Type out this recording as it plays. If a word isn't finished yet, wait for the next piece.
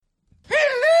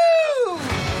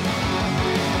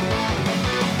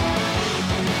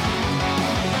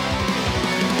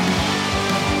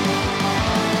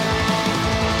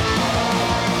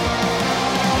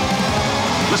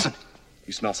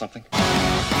Smell something? Put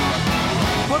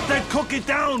that cookie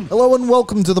down! Hello and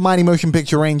welcome to the Mighty Motion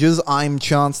Picture Rangers. I'm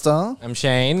Chanstar. I'm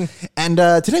Shane. And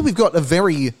today we've got a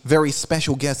very, very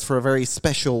special guest for a very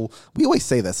special... We always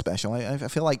say they're special. I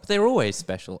feel like... They're always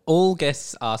special. All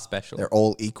guests are special. They're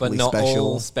all equally but not special.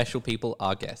 all special people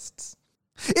are guests.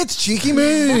 It's Cheeky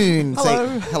Moon!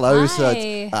 Hello. Say hello. Hi. So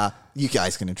it's, you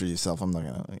guys can introduce yourself. I'm not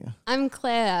going to... I'm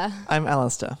Claire. I'm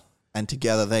Alistair. And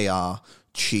together they are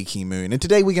Cheeky Moon. And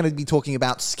today we're going to be talking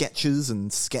about sketches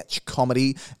and sketch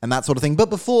comedy and that sort of thing. But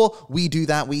before we do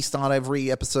that, we start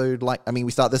every episode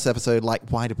we start this episode like,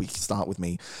 why did we start with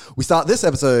me? We start this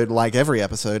episode like every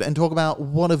episode and talk about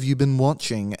what have you been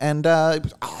watching? And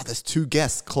there's two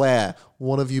guests. Claire,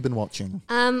 what have you been watching?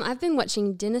 I've been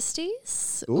watching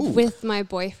Dynasties Ooh. with my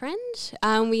boyfriend.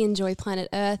 We enjoy Planet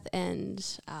Earth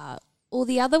and all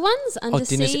the other ones,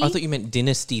 Undersea. Dynasty. I thought you meant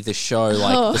Dynasty, the show,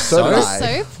 like the So did soap.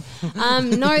 I.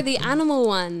 Soap. No, the animal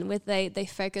one with they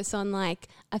focus on like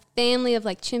a family of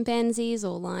like chimpanzees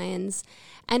or lions,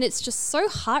 and it's just so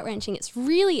heart-wrenching. It's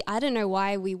really, I don't know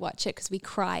why we watch it because we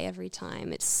cry every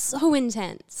time. It's so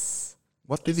intense.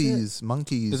 What do these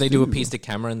monkeys Do they do a piece to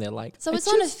camera and they're like... So it's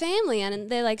on a family and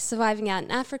they're like surviving out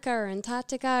in Africa or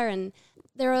Antarctica, and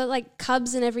there are like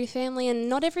cubs in every family and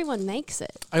not everyone makes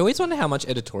it. I always wonder how much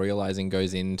editorializing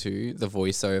goes into the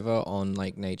voiceover on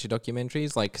like nature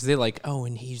documentaries, like because they're like, oh,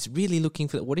 and he's really looking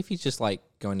for. What if he's just like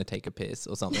going to take a piss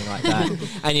or something like that?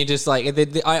 And you're just like,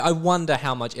 I wonder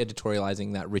how much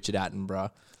editorializing that Richard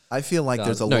Attenborough. I feel like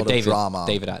there's a No, lot David, of drama.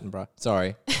 David Attenborough.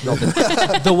 Sorry, not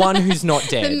the one who's not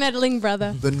dead. The meddling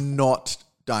brother. The not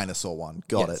dinosaur one.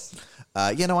 Got Yes. it.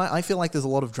 I feel like there's a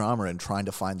lot of drama in trying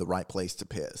to find the right place to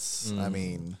piss. I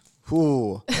mean,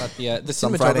 whew. But yeah, the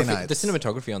Some Friday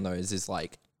cinematography on those is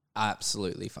like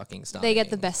absolutely fucking stunning. They get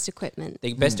the best equipment.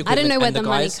 The best I don't know where and the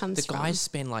money guys, comes the from. guys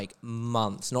spend like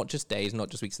months, not just days, not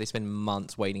just weeks. They spend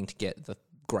months waiting to get the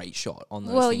great shot on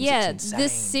those Well, things. yeah, It's insane.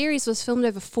 this series was filmed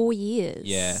over 4 years.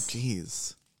 Yeah.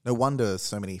 Jeez. No wonder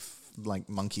so many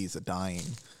monkeys are dying.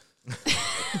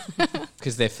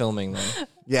 Because they're filming them.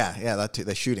 Yeah, that too.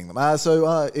 They're shooting them.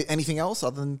 So anything else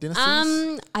other than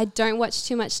Dynasties? I don't watch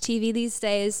too much TV these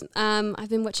days. I've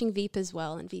been watching Veep as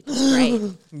well, and Veep is great.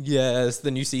 Yes,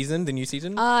 the new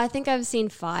season. I think I've seen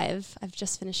 5. I've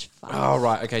just finished 5. Oh,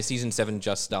 right. Okay, season 7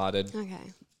 just started. Okay.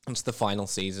 It's the final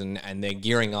season, and they're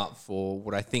gearing up for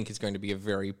what I think is going to be a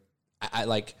very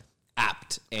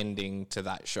apt ending to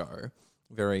that show.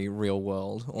 Very real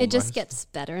world. Almost. It just gets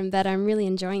better and better. I'm really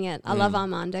enjoying it. I love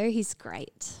Armando. He's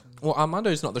great. Well,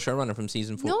 Armando's not the showrunner from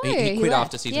season 4. No, he he quit left.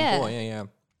 after season Yeah. 4. Yeah.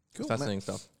 Cool, Fascinating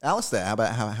stuff. Alistair,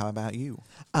 how about you?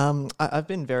 I've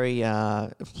been very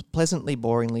pleasantly,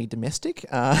 boringly domestic.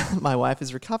 My wife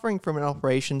is recovering from an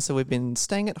operation, so we've been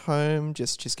staying at home,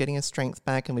 just getting her strength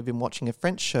back, and we've been watching a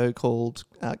French show called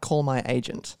Call My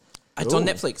Agent. It's on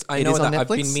Netflix. I It know is on that. I've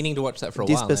Netflix. been meaning to watch that for a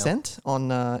while now. 10%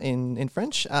 on in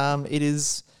French. It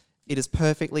is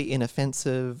perfectly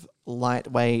inoffensive,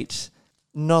 lightweight,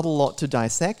 not a lot to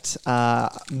dissect.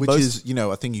 Which is,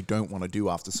 a thing you don't want to do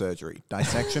after surgery.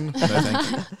 Dissection? No,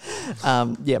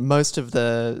 thank you. Most of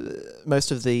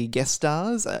the guest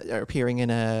stars are appearing in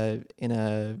an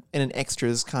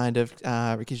extras kind of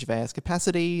Ricky Gervais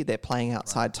capacity. They're playing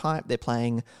outside type. They're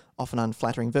playing often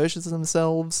unflattering versions of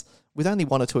themselves. With only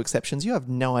 1 or 2 exceptions, you have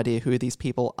no idea who these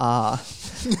people are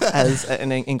as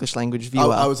an English language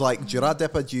viewer. I was like Gerard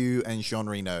Depardieu and Jean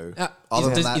Reno.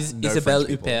 Is Isabelle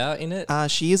Huppert in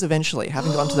it? She is eventually.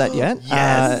 Haven't gotten to that yet.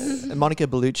 Yes. Monica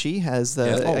Bellucci has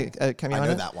the I cameo in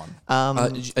know it. that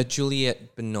one.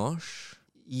 Juliette Binoche?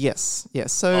 Yes.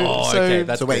 So, okay,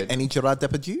 that's So wait, good. any Gerard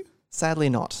Depardieu? sadly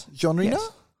not. Jean Reno?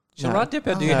 Yes. Gerard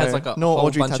Depardieu No. has like a Nor whole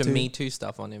Audrey bunch Tautou. of Me Too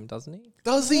stuff on him, doesn't he?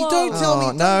 Does he? Don't tell me. Oh,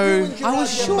 Don't no. ruin I Gerard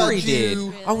was sure he did.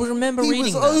 Depardieu. I would remember He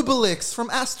reading was that. Obelix from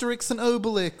Asterix and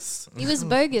Obelix. He was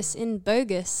bogus in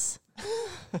Bogus.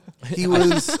 He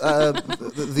was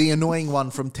the annoying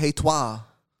one from Tais-toi.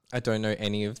 I don't know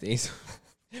any of these.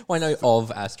 Well, I know of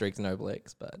Asterix and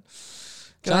Obelix, but...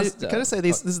 Can I say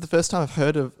this is the first time I've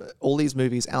heard of all these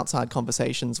movies outside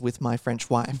conversations with my French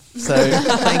wife. So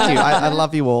thank you. I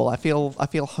love you all. I feel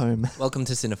home. Welcome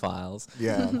to Cinephiles.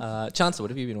 Yeah. Chancellor, what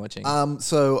have you been watching?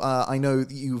 So I know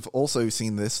that you've also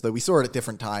seen this, though we saw it at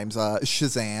different times.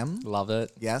 Shazam. Love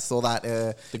it. Yes, saw that.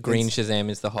 The green Shazam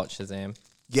is the hot Shazam.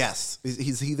 Yes.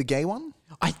 Is he the gay one?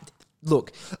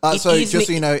 Look. So just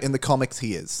so you know, in the comics,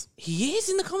 he is. He is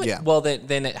in the comics. Yeah. Well,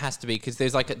 then it has to be because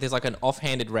there's like an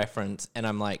offhanded reference, and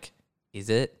I'm like,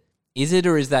 is it? Is it,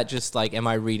 or is that just like, am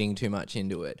I reading too much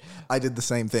into it? I did the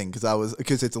same thing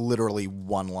because it's literally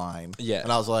one line. Yeah.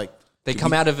 And I was like, They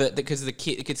come out of it because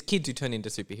it's kids who turn into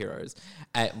superheroes.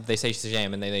 They say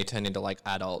Shazam and they turn into like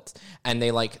adults, and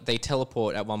they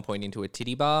teleport at one point into a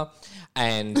titty bar,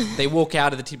 and they walk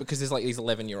out of the titty because there's like these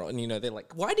 11-year-old, and they're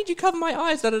like, "Why did you cover my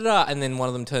eyes?" Da da da. And then one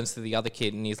of them turns to the other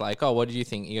kid and he's like, "Oh, what did you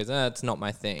think?" He goes, "It's not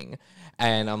my thing."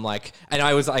 And I'm like, and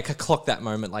I was like, I clocked that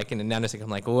moment like in a nanosecond. I'm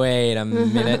like, wait a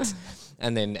minute.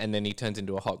 And then he turns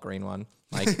into a hot green one.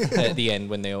 Like at the end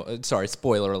when they all, sorry,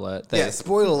 spoiler alert.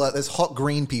 Spoiler alert. There's hot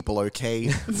green people, okay?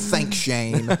 Thanks,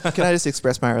 Shane. Can I just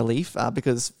express my relief?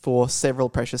 Because for several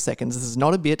precious seconds, this is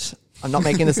not a bit. I'm not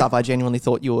making this up. I genuinely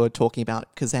thought you were talking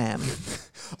about Kazam.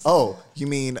 Oh, you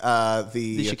mean the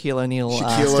Shaquille O'Neal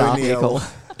Shaquille star O'Neal. vehicle.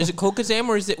 Is it called Kazam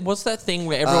or what's that thing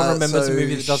where everyone remembers a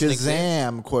movie that doesn't exist?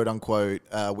 Shazam, quote unquote,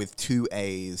 with 2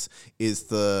 A's is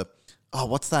the... Oh,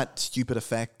 what's that stupid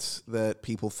effect that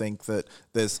people think that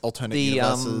there's alternate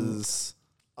universes?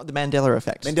 The Mandela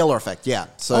effect. Mandela effect, yeah.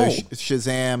 So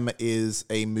Shazam is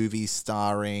a movie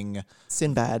starring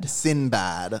Sinbad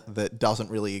that doesn't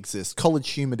really exist. College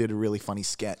Humor did a really funny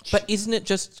sketch. But isn't it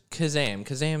just Kazam?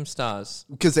 Kazam stars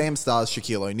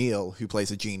Shaquille O'Neal, who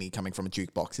plays a genie coming from a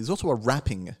jukebox. He's also a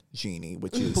rapping genie,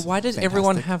 which is But why does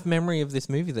everyone have memory of this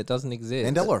movie that doesn't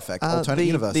exist? Mandela effect, alternate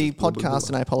universes. The podcast,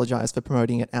 and I apologize for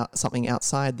promoting it something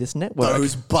outside this network.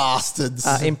 Those bastards.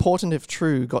 Important if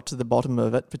true, got to the bottom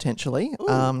of it potentially.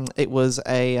 It was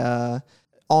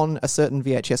on a certain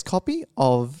VHS copy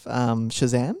of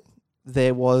Shazam.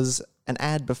 There was an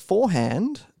ad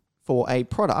beforehand for a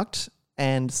product,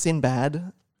 and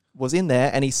Sinbad was in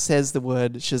there, and he says the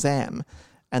word Shazam,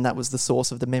 and that was the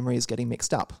source of the memories getting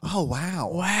mixed up. Oh, wow.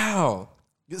 Wow.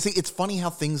 See, it's funny how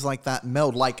things like that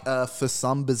meld. Like, for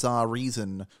some bizarre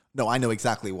reason, no, I know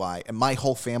exactly why. And my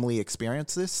whole family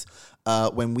experienced this.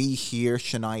 When we hear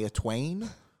Shania Twain,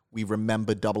 we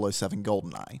remember 007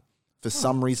 GoldenEye. For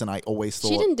some reason, I always thought...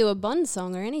 She didn't do a Bond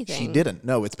song or anything. She didn't.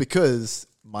 No, it's because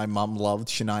my mum loved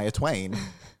Shania Twain,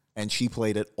 and she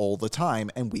played it all the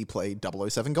time, and we played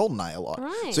 007 GoldenEye a lot.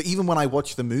 Right. So even when I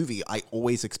watch the movie, I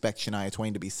always expect Shania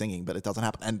Twain to be singing, but it doesn't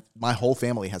happen. And my whole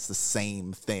family has the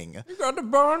same thing. You got the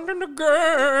Bond in the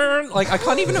gun. Like, I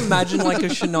can't even imagine like a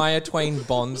Shania Twain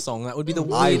Bond song. That would be the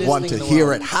weirdest I want thing to in the hear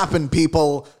world. it happen,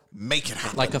 people. Make it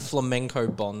happen. Like a flamenco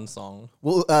Bond song.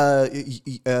 Well,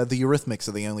 the Eurythmics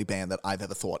are the only band that I've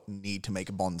ever thought need to make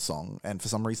a Bond song, and for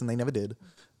some reason they never did,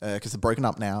 because they're broken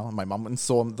up now, and my mum went and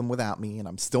saw them without me, and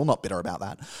I'm still not bitter about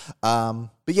that.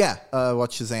 But yeah,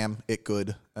 watch Shazam, it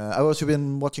good. I've also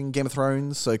been watching Game of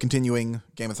Thrones, so continuing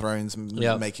Game of Thrones,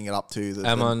 making it up to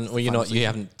the you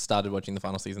haven't started watching the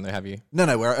final season though, have you?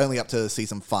 No, we're only up to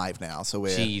season 5 now, so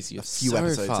we're Jeez, you're a few so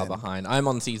episodes far in. behind. I'm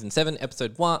on season 7,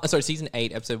 episode 1. Season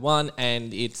 8, episode 1,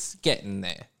 and it's getting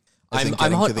there. As in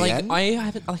getting to the end?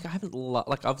 I've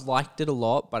liked it a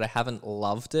lot, but I haven't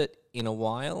loved it in a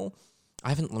while. I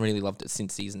haven't really loved it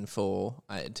since season 4,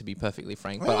 to be perfectly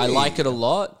frank. But I like it a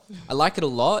lot.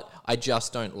 I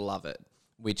just don't love it,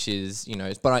 which is,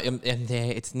 but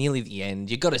it's nearly the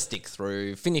end. You got to stick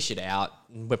through, finish it out.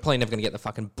 We're probably never going to get the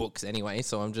fucking books anyway.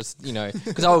 So I'm just,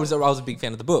 because I was a big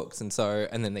fan of the books, and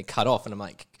then they cut off, and I'm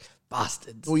like,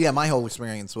 bastards. Well, yeah, my whole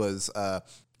experience was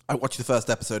I watched the first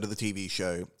episode of the TV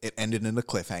show. It ended in a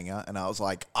cliffhanger, and I was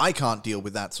like, I can't deal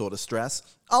with that sort of stress.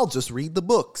 I'll just read the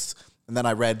books. And then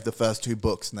I read the first 2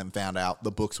 books and then found out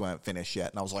the books weren't finished yet.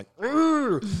 And I was like,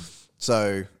 "Urgh."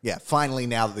 So, yeah, finally,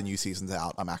 now that the new season's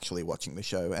out, I'm actually watching the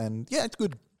show. And, yeah, it's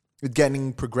good. It's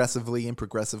getting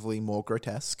progressively more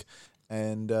grotesque.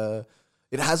 And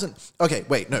it hasn't... Okay,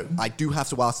 wait, no. I do have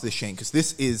to ask this, Shane, because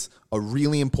this is a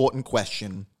really important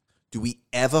question. Do we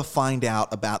ever find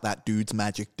out about that dude's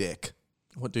magic dick?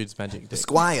 What dude's magic dick?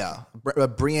 Squire.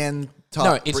 Brienne...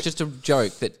 No, it's just a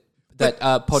joke that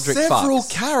Podrick Several fucks.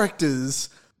 characters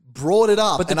brought it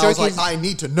up, But the and I joke was like, is- I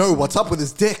need to know what's up with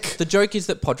his dick. The joke is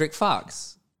that Podrick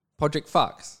fucks.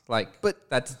 But-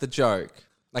 that's the joke.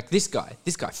 Like, this guy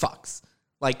fucks.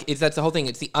 Like, that's the whole thing.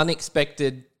 It's the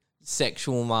unexpected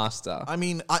sexual master. I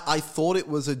mean, I thought it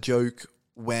was a joke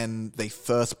when they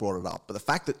first brought it up, but the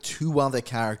fact that 2 other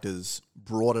characters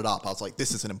brought it up, I was like,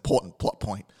 this is an important plot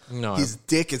point. No. His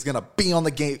dick is gonna be on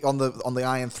the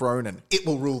Iron Throne, and it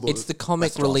will rule the. It's the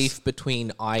comic Westeros. relief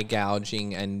between eye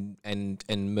gouging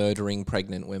and murdering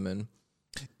pregnant women.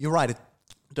 You're right. It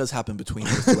does happen between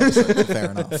those 2 episodes.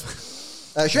 Fair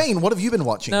enough. Shane, what have you been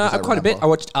watching? No, 'Cause I quite a bit. remember. I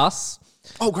watched Us.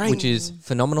 Oh, great. Which is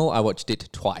phenomenal. I watched it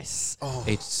twice. Oh.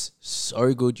 It's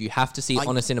so good. You have to see it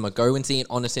on a cinema. Go and see it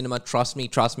on a cinema. Trust me.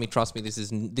 This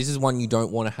is one you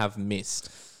don't want to have missed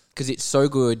because it's so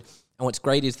good. And what's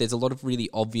great is there's a lot of really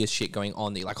obvious shit going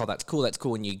on that you're like, oh, that's cool.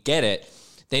 And you get it.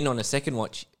 then on a second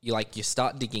watch, you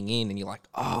start digging in and you're like,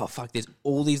 oh, fuck, there's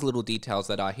all these little details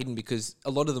that are hidden because a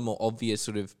lot of the more obvious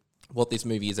sort of what this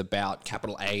movie is about,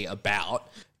 capital A, about,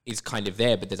 is kind of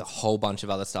there, but there's a whole bunch of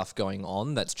other stuff going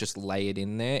on that's just layered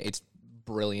in there. It's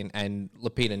brilliant. And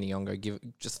Lupita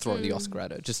Nyong'o, just throw the Oscar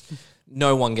at her. Just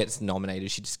no one gets nominated.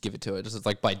 She just give it to her. Just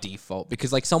like by default,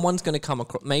 because like someone's going to come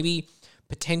across, maybe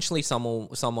potentially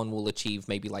someone will achieve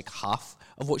maybe like half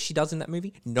of what she does in that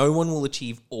movie. No one will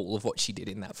achieve all of what she did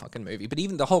in that fucking movie. But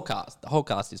even the whole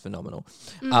cast is phenomenal.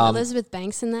 Elizabeth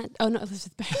Banks in that. Oh, not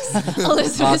Elizabeth Banks.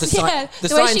 Elizabeth,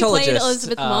 the way she played Scientologist,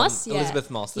 Elizabeth Moss. Yeah.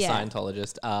 Elizabeth Moss, the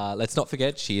Scientologist. Let's not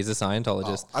forget, she is a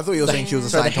Scientologist. I thought you were saying she was a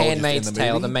So Scientologist the Handmaid's in the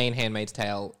Tale, movie. the main Handmaid's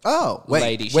Tale. Oh,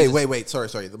 lady. wait. Sorry.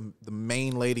 The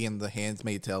main lady in the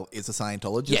Handmaid's Tale is a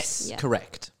Scientologist? Yes, Yeah.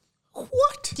 correct.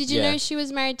 What? Did you Yeah. know she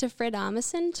was married to Fred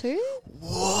Armisen too?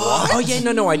 Oh yeah,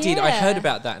 no, I did. I Yeah. heard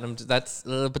about that, and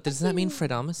but does that mean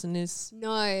Fred Armisen is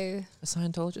No, a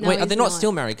Scientologist? No, Wait, are he's they not not.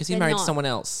 still married? Because he They're married not. someone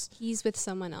else. he's with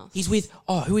someone else. He's with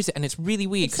who is it? And it's really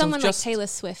weird. It's 'cause I was someone just, like Taylor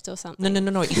Swift or something.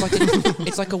 No. It's like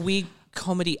it's like a weird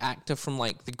comedy actor from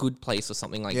like The Good Place or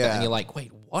something like that, Yeah. and you're like,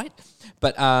 wait, what?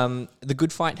 But The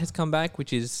Good Fight has come back,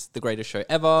 which is the greatest show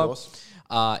ever. course.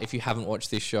 If you haven't watched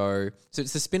this show, so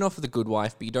it's the spin-off of The Good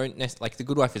Wife, but you don't like The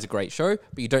Good Wife is a great show,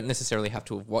 but you don't necessarily have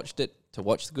to have watched it to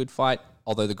watch The Good Fight.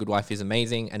 Although The Good Wife is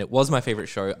amazing, and it was my favorite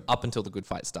show up until The Good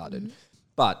Fight started.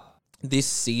 But this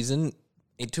season,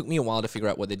 it took me a while to figure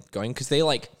out where they're going because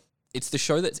it's the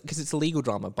show because it's a legal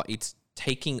drama, but it's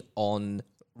taking on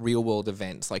real world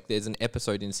events. Like there's an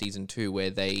episode in season 2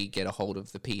 where they get a hold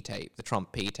of the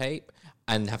Trump P tape,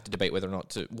 and have to debate whether or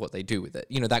not what they do with it.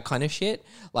 You know, that kind of shit.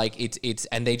 Like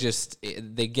and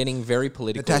they're getting very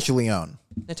political. Natasha Lyonne.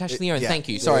 Leone, yeah. thank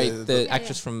you. Sorry, The- the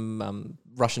actress from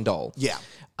Russian Doll. Yeah.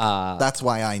 That's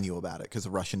why I knew about it, because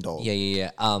of Russian Doll.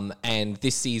 Yeah. And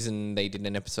this season they did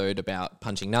an episode about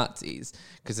punching Nazis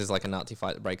because there's like a Nazi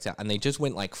fight that breaks out, and they just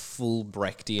went like full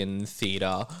Brechtian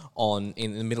theater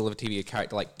in the middle of a TV. A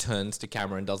character like turns to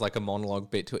camera and does like a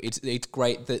monologue bit to it. It's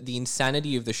great. The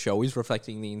insanity of the show is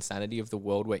reflecting the insanity of the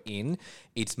world we're in.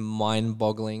 It's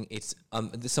mind-boggling. It's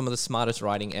some of the smartest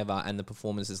writing ever, and the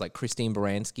performances like Christine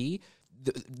Baranski.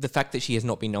 The fact that she has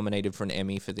not been nominated for an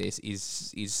Emmy for this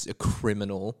is a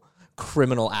criminal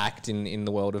act in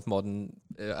the world of modern,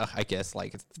 I guess,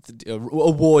 like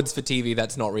awards for TV.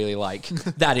 That's not really like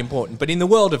that important, but in the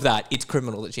world of that, it's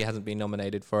criminal that she hasn't been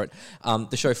nominated for it.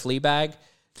 The show Fleabag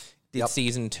did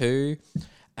season 2,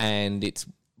 and it's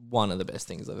one of the best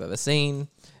things I've ever seen.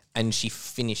 And she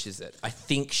finishes it. I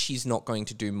think she's not going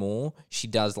to do more. She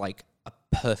does like a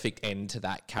perfect end to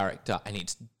that character, and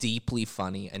it's deeply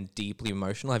funny and deeply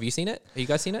emotional. Have you seen it? Have you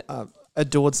guys seen it?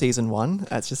 Adored season 1.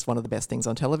 It's just one of the best things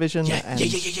on television.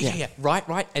 Yeah.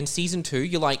 Right. And season 2,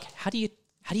 you're like, how do you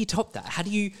top that? How do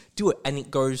you do it? And it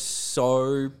goes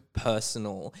so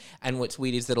personal. And what's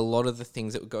weird is that a lot of the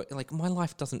things that would go, like, my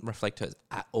life doesn't reflect hers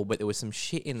at all, but there was some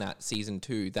shit in that season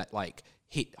 2 that like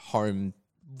hit home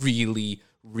really,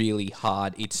 really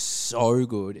hard. It's so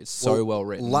good. It's so well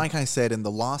written. Like I said in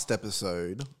the last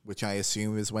episode, which I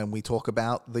assume is when we talk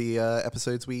about the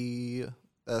episodes we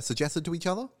suggested to each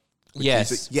other.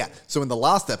 Yes. Yeah. So in the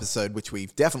last episode, which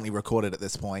we've definitely recorded at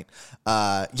this point,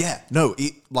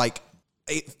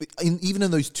 even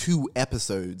in those 2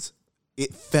 episodes,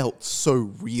 it felt so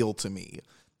real to me.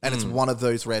 And it's one of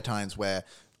those rare times where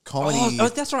comedy... Oh,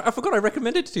 that's right. I forgot I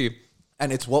recommended it to you.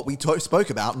 And it's what we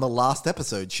spoke about in the last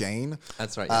episode, Shane.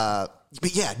 That's right.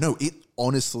 But yeah, no, it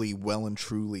honestly well and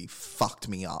truly fucked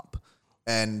me up.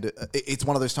 And it's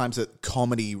one of those times that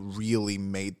comedy really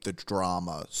made the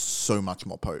drama so much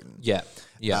more potent.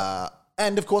 Yeah.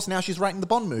 And of course, now she's writing the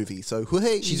Bond movie. So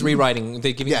hey, She's rewriting.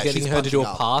 They're getting she's her to do a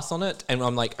punching up. pass on it, and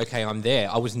I'm like, okay, I'm there.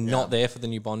 I was not there for the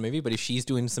new Bond movie, but if she's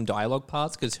doing some dialogue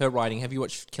parts, because her writing. Have you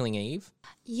watched Killing Eve?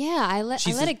 Yeah, I let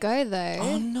it go though.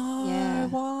 Oh no! Yeah.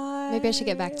 Why? Maybe I should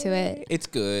get back to it. It's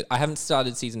good. I haven't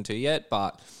started season 2 yet,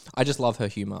 but I just love her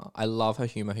humor. I love her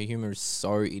humor. Her humor is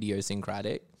so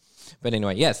idiosyncratic. But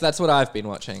anyway, yes, that's what I've been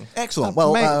watching. Excellent.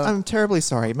 Well, I'm terribly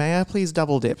sorry. May I please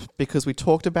double dip? Because we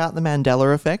talked about the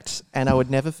Mandela effect, and I would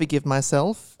never forgive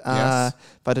myself Yes.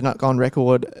 if I did not go on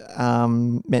record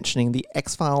mentioning the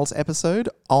X-Files episode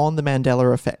on the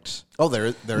Mandela effect. oh, there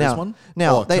is one?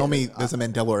 Now, tell me there's a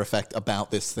Mandela effect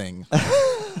about this thing.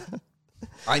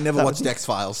 I never watched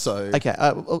X-Files, so... Okay,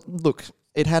 well, look,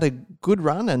 it had a good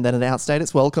run, and then it outstayed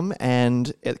its welcome,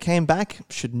 and it came back.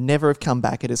 Should never have come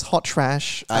back. It is hot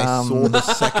trash. I saw the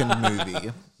second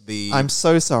movie. I'm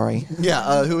so sorry.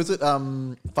 Yeah, who is it?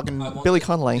 Fucking Billy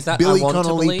Connolly. Is that Billy I Want to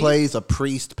Connolly Believe? plays a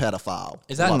priest pedophile.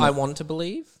 Is that Love I it. Want to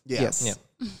Believe? Yeah. Yes.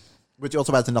 Yeah. Which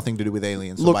also has nothing to do with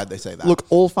aliens, so why'd they say that? Look,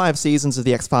 all 5 seasons of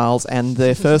The X-Files and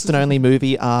their first and only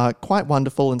movie are quite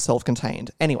wonderful and self-contained.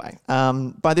 Anyway,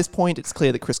 by this point, it's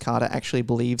clear that Chris Carter actually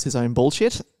believes his own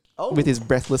bullshit with his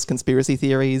breathless conspiracy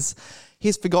theories.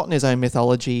 He's forgotten his own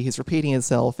mythology. He's repeating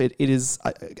himself. It is,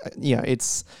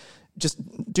 it's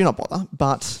just do not bother.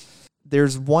 But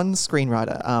there's one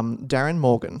screenwriter, Darren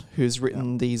Morgan, who's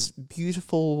written these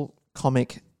beautiful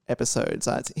comic episodes.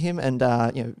 It's him and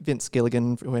Vince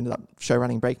Gilligan, who ended up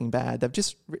showrunning Breaking Bad. They've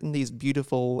just written these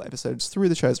beautiful episodes through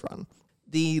the show's run.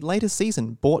 The latest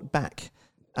season brought back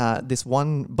this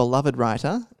one beloved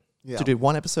writer to do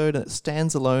one episode, and it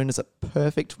stands alone as a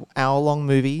perfect hour-long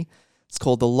movie. It's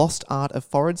called The Lost Art of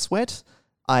Forehead Sweat.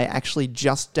 I actually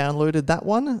just downloaded that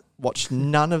one, watched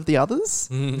none of the others.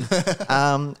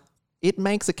 It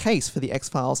makes a case for the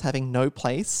X-Files having no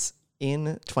place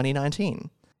in 2019.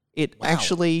 It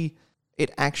actually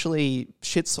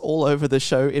shits all over the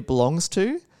show it belongs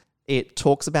to. It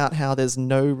talks about how there's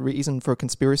no reason for a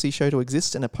conspiracy show to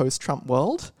exist in a post-Trump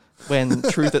world when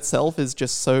truth itself is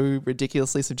just so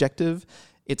ridiculously subjective.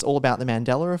 It's all about the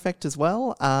Mandela effect as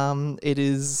well. It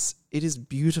is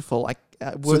beautiful.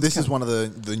 So this is one of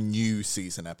the new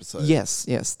season episodes.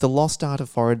 Yes. The Lost Art of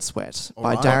Forehead Sweat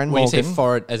by right. Darren Morgan. When you say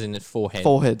forehead, as in forehead.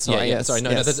 Forehead, sorry. Yeah, yes, sorry. No,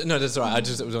 yes. that's right. I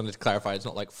just wanted to clarify. It's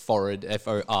not like forehead,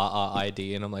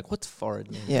 F-O-R-R-I-D, and I'm like, what's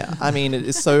forehead mean? Yeah, I mean, it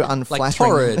is so unflattering. Like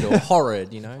torrid or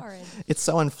horrid, you know? Horrid. It's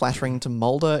so unflattering to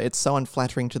Mulder. It's so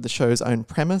unflattering to the show's own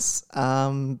premise.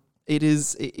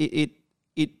 It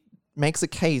makes a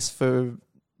case for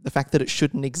the fact that it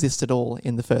shouldn't exist at all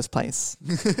in the first place.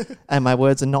 And my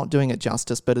words are not doing it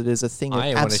justice, but it is a thing of I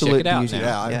wanna absolute check it out beauty.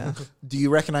 now. Do you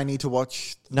reckon I need to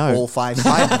watch No. all 5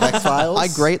 seasons of X-Files? I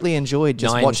greatly enjoyed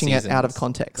just 9 watching seasons. it out of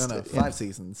context. No, Yeah. 5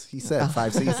 seasons. He said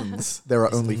 5 seasons. There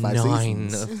are only 5 9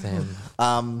 seasons. of them.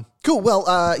 Cool. Well,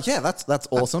 that's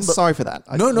awesome. But Sorry for that.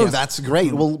 No, that's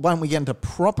great. Well, why don't we get into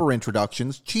proper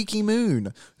introductions? Cheeky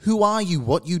Moon. Who are you?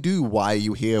 What you do? Why are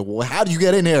you here? How do you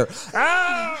get in here?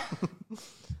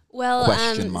 Well,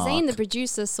 Question mark. Zane, the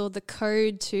producer, saw the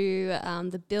code to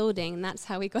the building, and that's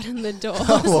how we got in the door.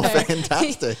 Well, So-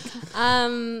 fantastic.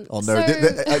 Oh no! so-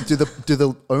 Do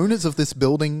the owners of this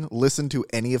building listen to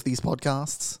any of these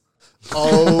podcasts?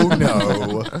 Oh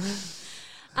no!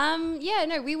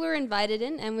 We were invited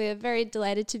in, and we're very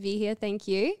delighted to be here. Thank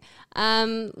you.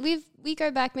 We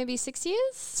go back maybe 6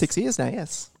 years. 6 years now,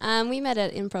 yes. We met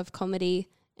at Improv Comedy,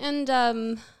 and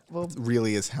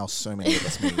Really is how so many of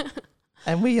us meet.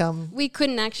 And we we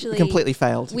couldn't actually completely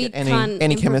failed to we get can't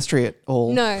any improv- chemistry at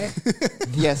all. No,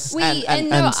 Yes.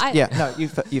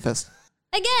 You first.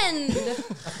 again.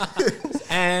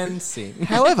 And scene.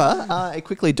 However, it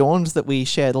quickly dawned that we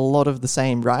shared a lot of the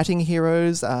same writing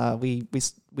heroes. We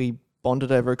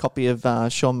bonded over a copy of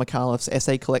Sean McAuliffe's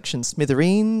essay collection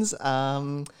Smithereens.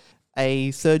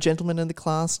 A third gentleman in the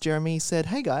class, Jeremy, said,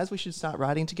 "Hey guys, we should start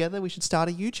writing together. We should start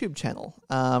a YouTube channel,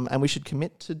 and we should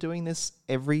commit to doing this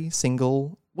every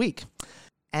single week."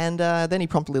 And then he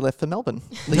promptly left for Melbourne.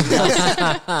 leaving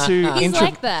us to He's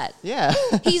like that. yeah.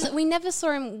 We never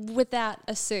saw him without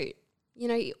a suit. You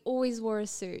know, he always wore a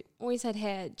suit, always had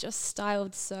hair, just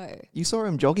styled so. You saw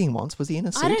him jogging once. Was he in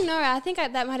a suit? I don't know. I think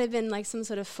that might have been like some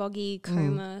sort of foggy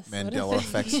coma sort Mandela of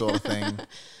effect thing. sort of thing.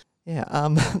 Yeah,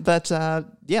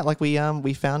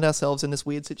 we found ourselves in this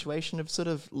weird situation of sort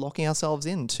of locking ourselves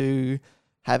into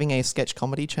having a sketch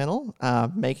comedy channel,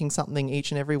 making something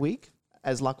each and every week.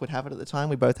 As luck would have it at the time,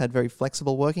 we both had very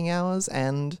flexible working hours,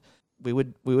 and we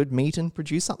would meet and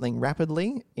produce something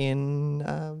rapidly.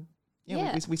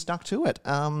 We stuck to it.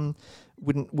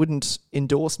 Wouldn't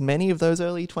endorse many of those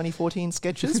early 2014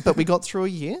 sketches, but we got through a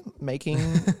year making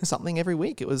something every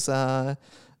week. It was a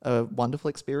wonderful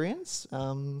experience.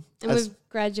 And we've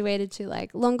graduated to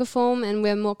like longer form, and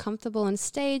we're more comfortable on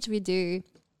stage. We do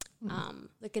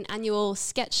like an annual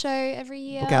sketch show every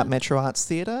year. Look out Metro Arts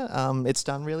Theatre. It's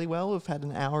done really well. We've had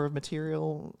an hour of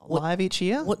material live each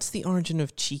year. What's the origin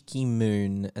of Cheeky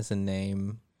Moon as a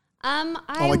name? Oh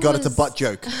my god, it's a butt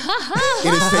joke. It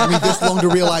has taken me this long to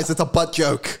realize it's a butt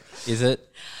joke. Is it?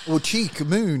 Well, cheek,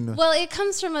 moon. Well, it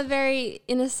comes from a very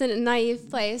innocent and naive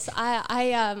place.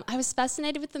 I was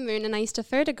fascinated with the moon, and I used to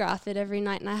photograph it every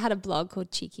night, and I had a blog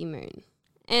called Cheeky Moon.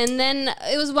 And then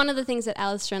it was one of the things that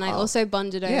Alistair and I also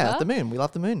bonded over. Yeah, the moon. We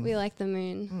love the moon. We like the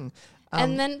moon.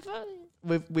 And then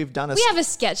We've done we have a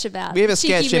sketch about we have a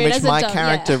Cheeky sketch in Moon which as a my dog,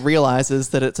 character yeah. realizes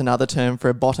that it's another term for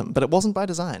a bottom, but it wasn't by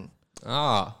design.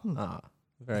 Very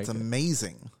It's good.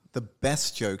 amazing. The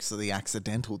best jokes are the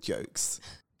accidental jokes.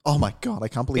 Oh my god, I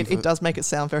can't believe It does make it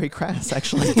sound very crass,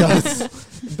 actually. It does.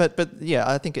 but yeah,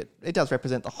 I think it does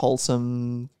represent the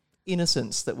wholesome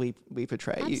innocence that we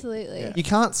portray. Absolutely. You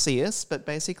can't see us, but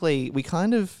basically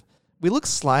we look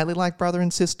slightly like brother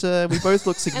and sister. We both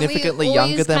look significantly and we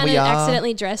younger than we are.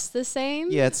 accidentally dress the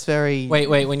same. Yeah, it's very... Wait,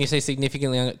 when you say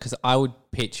significantly younger, because I would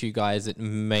pitch you guys at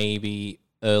maybe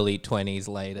early 20s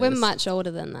later. We're much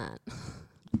older than that.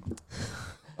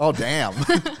 Oh, damn.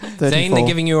 34. Zane, they're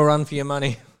giving you a run for your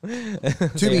money. To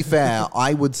be fair,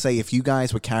 I would say if you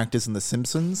guys were characters in The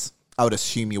Simpsons, I would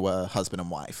assume you were husband and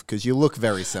wife because you look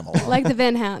very similar. Like the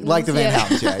Van Houtens. Like the Van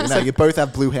Houtens, yeah. You know, you both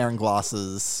have blue hair and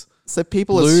glasses. So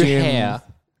people Blue assume... hair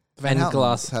Van and Houtens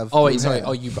glass. have Oh, blue wait, sorry.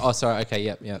 hair. Oh, sorry. Okay,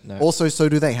 yep, no. Also, so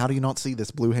do they. How do you not see this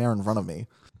blue hair in front of me?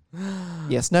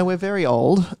 Yes, no, we're very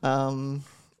old. One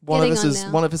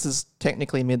of us is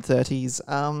technically mid-30s.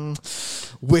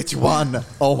 Which one?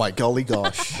 Oh my golly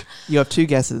gosh. You have 2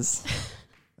 guesses.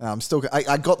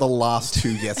 I got the last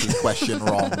 2 guesses question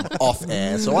wrong off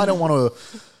air, so I don't want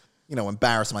to,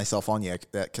 embarrass myself on you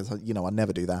because, I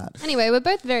never do that. Anyway, we're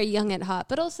both very young at heart,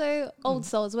 but also old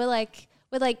souls. We're like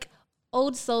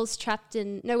old souls trapped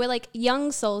in... No, we're like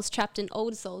young souls trapped in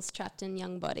old souls trapped in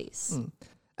young bodies.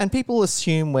 And people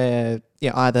assume we're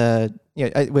either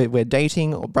we're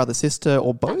dating or brother sister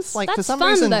or both. That's for some fun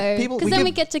reason, though, people because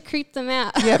we get to creep them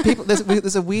out. yeah, people.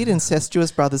 There's a weird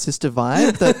incestuous brother sister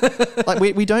vibe that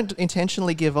we don't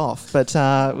intentionally give off, but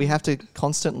we have to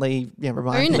constantly remind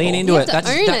Own it. people. Lean You into have it.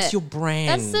 to own That's it. your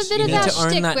brand. That's a bit You of need our to own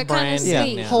shtick. that We're brand kinda Yeah,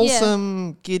 sweet. now.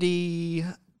 wholesome, giddy,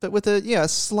 but with a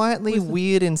slightly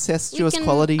weird incestuous You can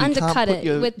quality. undercut you can't put it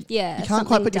your, with you can't something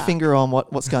quite put your dark. finger on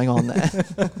what's going on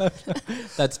there.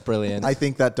 That's brilliant. I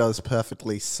think that does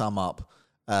perfectly sum up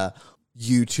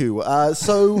you two.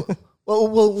 So, well,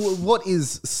 what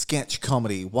is sketch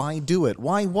comedy? Why do it?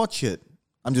 Why watch it?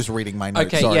 I'm just reading my notes.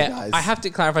 Okay, Sorry, yeah, guys. I have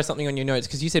to clarify something on your notes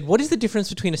because you said, what is the difference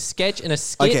between a sketch and a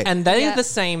skit? Okay. And they Yeah. are the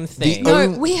same thing. No,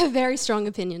 own- we have very strong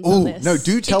opinions Oh on this. no!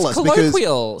 Do tell It's us because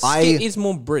colloquial. I Skit is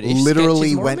more British. Sketch literally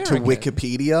is more went to American.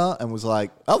 Wikipedia and was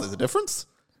like, "Oh, there's a difference."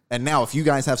 And now, if you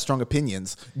guys have strong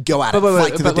opinions, go at it. But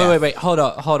Fight to the death. wait, hold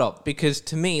up. Because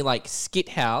to me, like Skit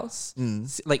House,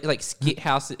 like Skit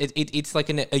House, it's like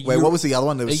a Wait, what was the other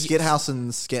one? There was a- Skit House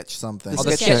and Sketch something. Oh,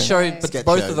 the Sketch sketch show. show, but Sketch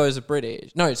both show. of those are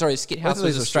British. No, sorry, Skit House of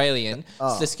was those are Australian.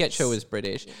 The sketch show was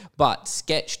British, but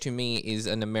sketch to me is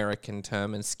an American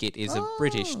term, and skit is a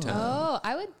British term, Oh,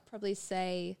 I would probably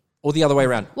say... or the other way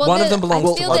around. Well, One of them belongs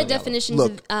I to feel one their or the other. definitions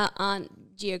Look. aren't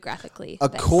geographically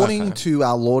based. According to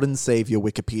our Lord and Savior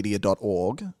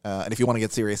Wikipedia.org, and if you want to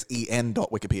get serious,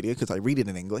 en.wikipedia, because I read it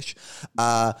in English,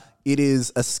 it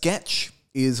is a sketch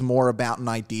is more about an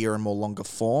idea and more longer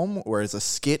form, whereas a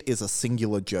skit is a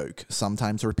singular joke,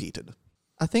 sometimes repeated.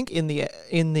 I think in the Fight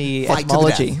to the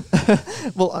etymology,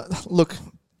 well, look,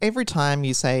 every time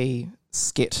you say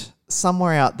skit,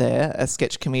 somewhere out there, a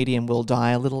sketch comedian will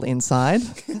die a little inside.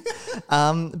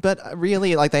 But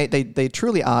really, like they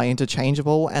truly are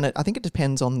interchangeable, and I think it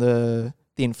depends on the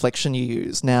inflection you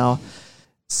use. Now,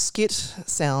 skit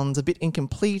sounds a bit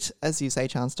incomplete, as you say,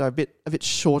 Chancellor, a bit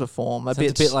shorter form, Sounds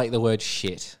a bit like the word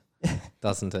shit,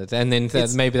 doesn't it? And then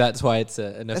maybe that's why it's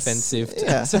an offensive.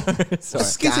 yeah. Sorry.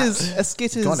 A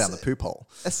skit is Gone down the poop hole.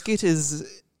 a skit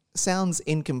sounds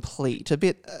incomplete, a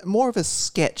bit more of a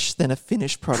sketch than a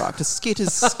finished product. A skit is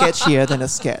sketchier than a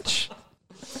sketch.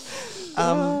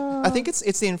 I think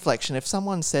it's the inflection. If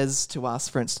someone says to us,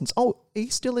 for instance, "Oh, are you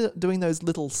still doing those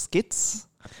little skits?"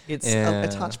 It's a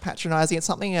touch patronising. It's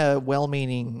something a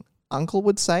well-meaning uncle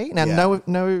would say. Now, Yeah.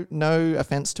 no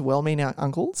offense to well-meaning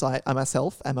uncles. I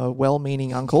myself am a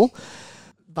well-meaning uncle,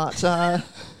 but.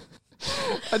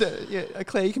 I don't,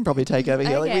 Claire, you can probably take over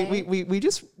here. Okay. Like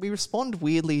we respond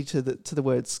weirdly to the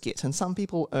word skit, and some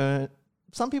people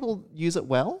use it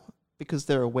well because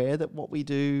they're aware that what we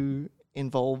do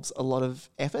involves a lot of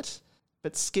effort.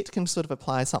 But skit can sort of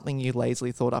apply something you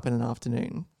lazily thought up in an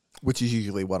afternoon. Which is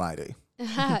usually what I do.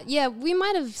 Yeah, we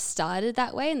might have started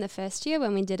that way in the first year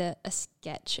when we did a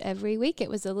sketch every week. It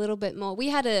was a little bit more. We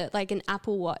had an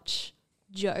Apple Watch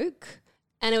joke,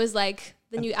 and it was like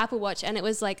the new Apple Watch, and it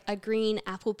was like a green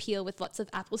apple peel with lots of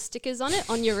apple stickers on it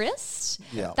on your wrist.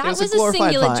 Yeah. That It was was a a glorified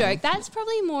singular Vine. joke. That's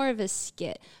probably more of a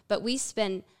skit, but we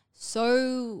spent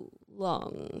so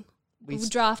long,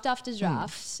 draft after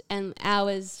draft, and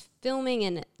hours filming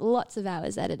and lots of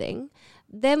hours editing.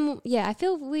 Then, I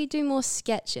feel we do more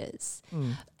sketches.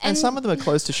 And some of them are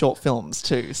close to short films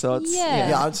too. So it's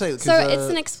Yeah, I'd say... 'cause, So it's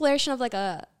an exploration of like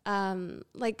a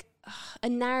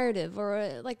narrative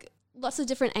or lots of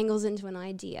different angles into an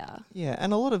idea. Yeah,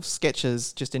 and a lot of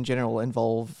sketches just in general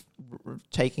involve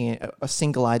taking a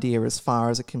single idea as far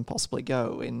as it can possibly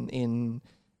go in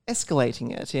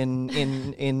escalating it, in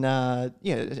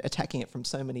attacking it from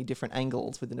so many different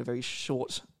angles within a very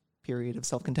short period of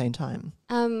self-contained time?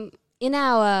 In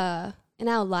our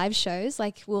live shows,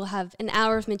 like we'll have an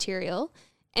hour of material,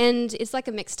 and it's like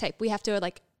a mixtape. We have to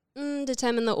like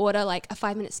determine the order, like a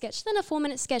 5-minute sketch, then a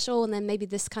 4-minute sketch, and then maybe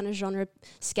this kind of genre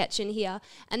sketch in here.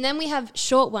 And then we have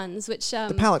short ones, which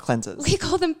The palate cleansers. we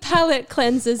call them palate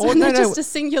cleansers, Or and no, they're no, just a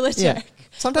singular yeah. joke.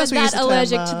 Sometimes We're we use that the term,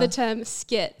 allergic to the term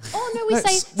skit. Oh no, we No,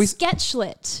 say we-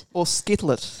 sketchlet. Or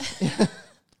skitlet.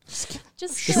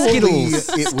 Just Surely Skittles.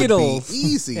 it Skittles. would be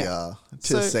easier to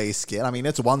So- say skit. I mean,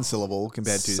 it's one syllable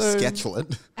compared to So-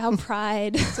 sketchlet. our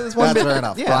pride. So there's one That's bit, fair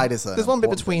enough. Pride is an there's one bit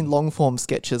important between long form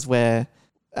sketches where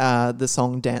the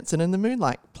song "Dancing in the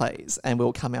Moonlight" plays, and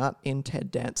we'll come out in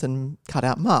Ted Danson cut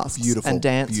out masks Beautiful, and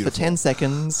dance beautiful. for 10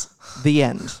 seconds. The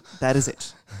end. That is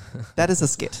it. That is a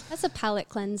skit. That's a palate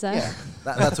cleanser. Yeah,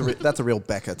 that's a real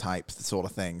Becca type sort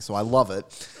of thing. So I love it.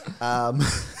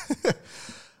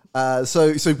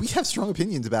 So we have strong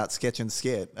opinions about sketch and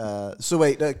skit. So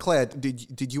wait, Claire,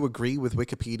 did you agree with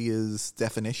Wikipedia's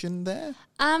definition there?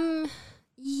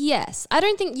 Yes. I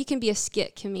don't think you can be a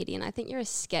skit comedian. I think you're a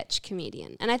sketch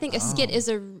comedian. And I think a skit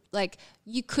is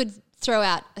you could throw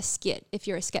out a skit if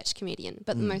you're a sketch comedian,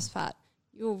 but the most part,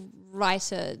 you'll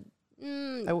write a.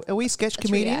 Are we sketch That's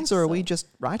comedians or are we reacts, just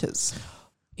writers?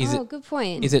 Good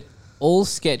point. Is it all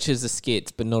sketches are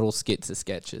skits, but not all skits are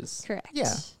sketches? Correct.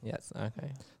 Yeah. Yes.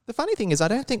 Okay. The funny thing is, I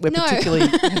don't think we're No. particularly.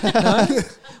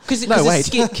 Because No, a wait.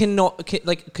 skit cannot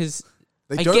because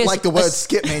They I don't guess like the word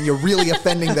skit, man. You're really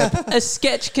offending them. a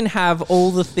sketch can have all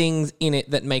the things in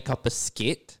it that make up a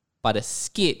skit, but a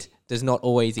skit does not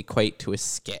always equate to a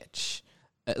sketch.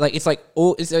 It's like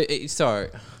all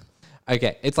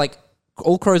okay. It's like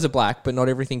all crows are black, but not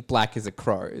everything black is a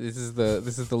crow. This is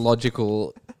the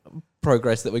logical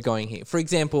progress that we're going here. For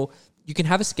example, you can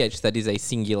have a sketch that is a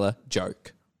singular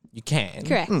joke. You can,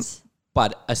 Correct.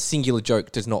 but a singular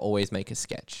joke does not always make a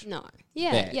sketch. No.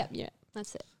 Yeah. There. Yeah.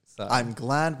 That's it. So I'm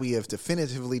glad we have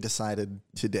definitively decided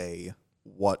today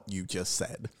what you just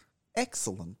said.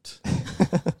 Excellent.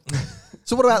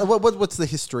 So what about what's the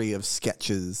history of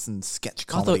sketches and sketch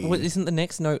I comedy? thought, isn't the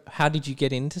next note, how did you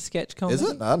get into sketch comedy? Is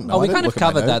it? I don't know. Oh, I we didn't kind of look at my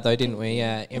covered note. that though, didn't we?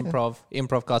 Yeah,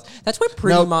 improv class. That's where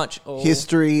pretty Nope. much all...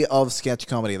 History of sketch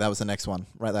comedy. That was the next one.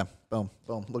 Right there. Boom.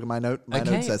 Boom. Look at my note. My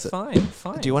Okay, note says it.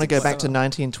 fine. Do you want to go back to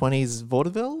 1920s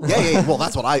vaudeville? Yeah. Well,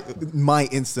 that's what my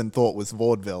instant thought was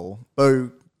vaudeville.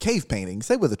 Oh, cave paintings.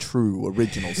 They were the true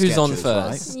original Who's sketches, on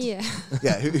first? right? Yeah.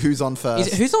 Yeah, who's on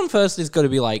first? Who's on first has got to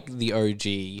be like the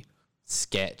OG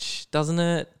sketch, doesn't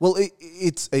it? Well,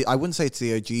 I wouldn't say it's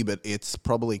the OG, but it's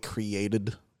probably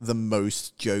created the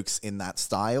most jokes in that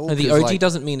style. No, the 'Cause, OG like,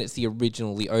 doesn't mean it's the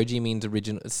original. The OG means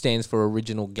original. It stands for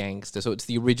original gangster. So it's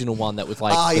the original one that was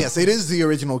like... yes, it is the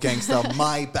original gangster.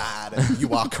 My bad.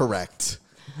 You are correct.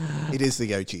 It is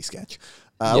the OG sketch.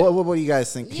 Yeah. What do you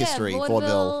guys think? History,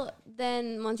 vaudeville.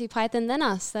 Then Monty Python, then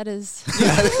us. That is.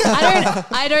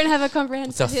 I don't have a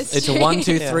comprehensive history. It's a 1,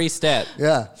 2, 3 step.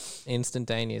 Yeah.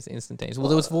 Instantaneous. Well,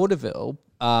 there was vaudeville,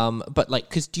 but like,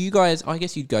 because do you guys? I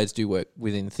guess you guys do work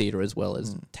within theatre as well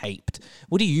as taped.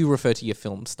 What do you refer to your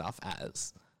film stuff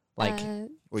as? Like,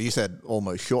 Well, you said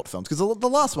almost short films because the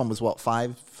last one was what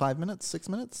 5 minutes, 6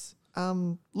 minutes.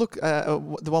 Look,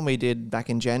 the one we did back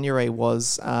in January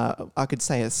was, I could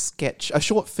say, a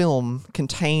short film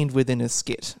contained within a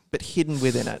skit, but hidden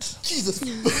within it. Jesus.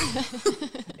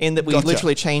 In that we Gotcha.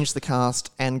 literally changed the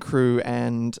cast and crew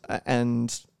and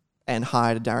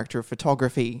hired a director of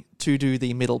photography to do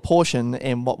the middle portion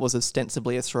in what was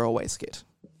ostensibly a throwaway skit.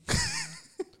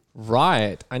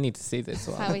 right? I need to see this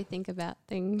one. How we think about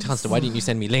things. Chancellor, why didn't you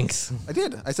send me links? I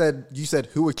did. You said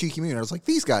who are Cheeky Moon? I was like,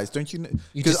 these guys, don't you know?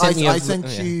 You Because just sent me I a- sent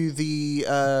yeah. you the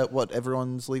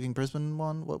everyone's leaving Brisbane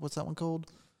one. What's that one called?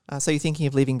 So you're thinking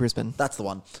of leaving Brisbane? That's the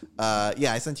one.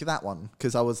 I sent you that one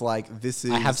because I was like, this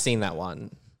is. I have seen that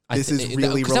one. This is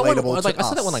really 'cause that one- relatable like, to I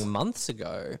saw that one us. like months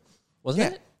ago, wasn't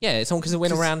Yeah. it? Yeah, it's because it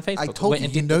went 'Cause around Facebook. I told Went you,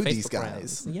 and you did the know these Facebook guys.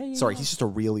 rounds. Yeah, Sorry, yeah. he's just a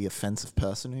really offensive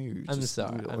person who. I'm just-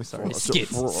 sorry. Oh, I'm sorry.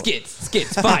 oh,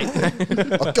 Skits. Fine.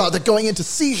 Oh god, they're going into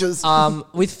seizures.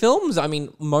 With films, I mean,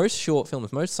 most short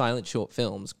films, most silent short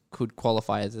films could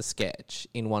qualify as a sketch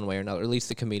in one way or another. At least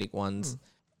the comedic ones,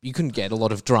 you couldn't get a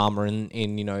lot of drama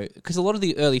in because a lot of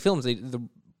the early films, the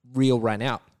reel ran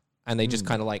out. And they just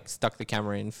kind of like stuck the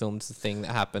camera in, filmed the thing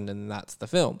that happened, and that's the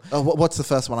film. Oh, what's the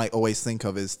first one I always think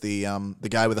of is the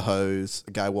guy with the hose.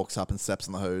 A guy walks up and steps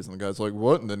on the hose, and the guy's like,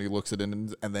 "What?" And then he looks at it,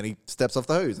 and then he steps off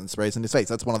the hose and sprays in his face.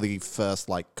 That's one of the first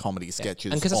like comedy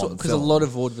sketches. And because a lot of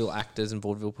vaudeville actors and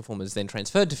vaudeville performers then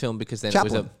transferred to film because then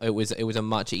Chaplin. it was a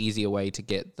much easier way to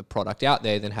get the product out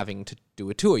there than having to do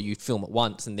a tour. You film it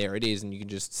once and there it is, and you can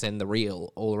just send the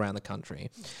reel all around the country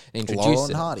and introduce Laurel it.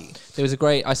 and Hardy. There was a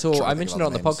great, I Trying to think mentioned of it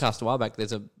on the other names. podcast a while back.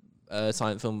 There's a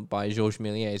silent film by Georges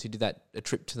Méliès who did that, A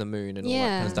Trip to the Moon and all that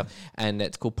kind of stuff. And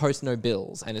it's called Post No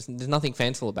Bills. And there's nothing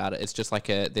fanciful about it. It's just like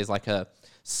there's like a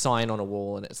sign on a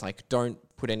wall, and it's like, don't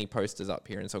put any posters up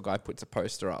here. And so a guy puts a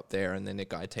poster up there, and then a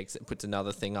guy takes it and puts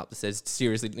another thing up that says,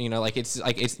 seriously,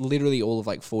 it's literally all of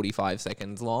like 45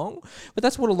 seconds long. But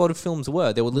that's what a lot of films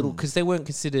were. They were little, because they weren't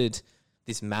considered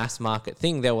this mass market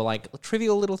thing. They were like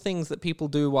trivial little things that people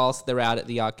do whilst they're out at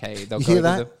the arcade. They'll You go hear to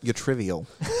that? You're trivial.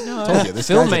 No, Told you, this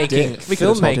guy's a dick. We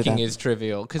could've told you filmmaking that. is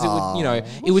trivial because it would,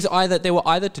 it was either they were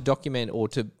either to document or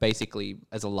to basically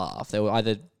as a laugh. They were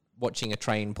either watching a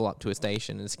train pull up to a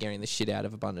station and scaring the shit out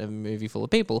of a movie full of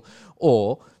people,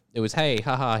 or it was, hey,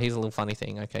 haha, here's a little funny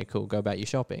thing. Okay, cool, go about your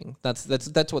shopping. That's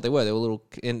what they were. They were little,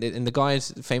 and the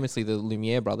guys, famously, the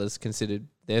Lumiere brothers, considered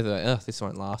this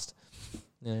won't last.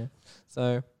 Yeah.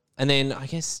 So, and then I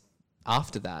guess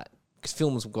after that, because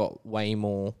films got way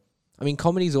more. I mean,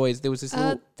 comedy's always there was this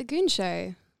little The Goon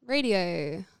Show,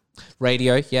 radio.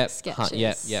 radio. Yep.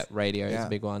 Sketches. Yep. Radio is Yeah. a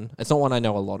big one. It's not one I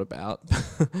know a lot about.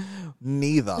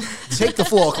 Neither. Take the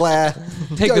floor, Claire.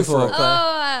 Take Go the for floor. it.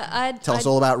 Tell I us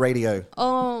all about radio.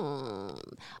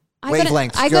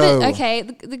 Wavelengths, I got go. it. Okay,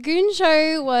 the Goon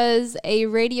Show was a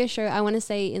radio show. I want to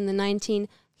say in the 1950s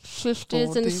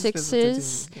and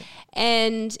 60s,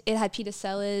 and it had Peter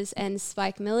Sellers and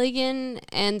Spike Milligan,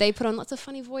 and they put on lots of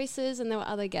funny voices, and there were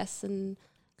other guests and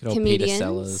Good old Peter comedians.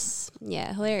 Sellers.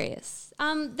 Yeah, hilarious.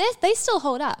 They still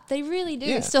hold up. They really do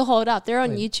Yeah. still hold up. They're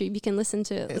on YouTube. You can listen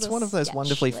to it. It's one of those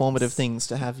wonderfully formative things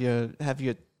to have your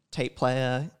tape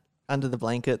player under the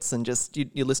blankets and just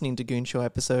you're listening to Goon Show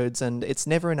episodes, and it's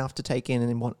never enough to take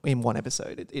in one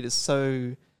episode. It is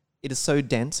so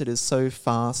dense. It is so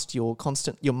fast. Your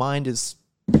mind is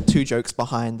 2 jokes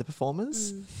behind the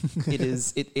performers.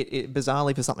 It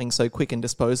bizarrely, for something so quick and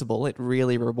disposable, it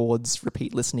really rewards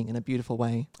repeat listening in a beautiful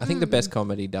way. I think the best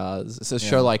comedy does. It's a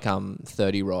show like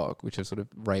 30 Rock, which I've sort of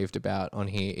raved about on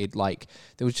here.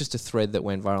 There was just a thread that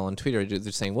went viral on Twitter.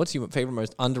 They're saying, what's your favorite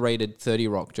most underrated 30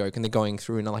 Rock joke? And they're going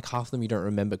through, and like half of them you don't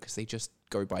remember because they just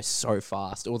go by so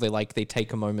fast, or they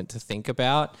take a moment to think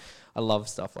about. I love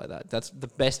stuff like that. That's the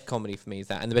best comedy for me, is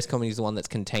that. And the best comedy is the one that's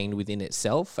contained within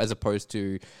itself, as opposed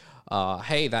to,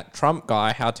 hey, that Trump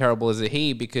guy, how terrible is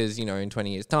he? Because, in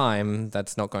 20 years' time,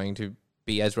 that's not going to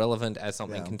be as relevant as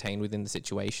something contained within the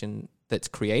situation that's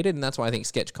created. And that's why I think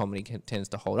sketch comedy tends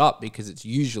to hold up, because it's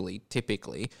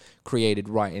typically created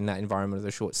right in that environment of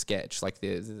the short sketch. Like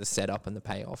the setup and the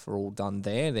payoff are all done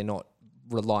there. They're not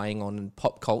relying on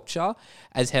pop culture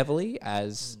as heavily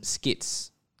as skits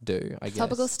do, I guess.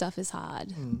 Topical stuff is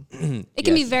hard. It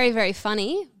can be very, very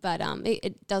funny, but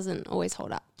it doesn't always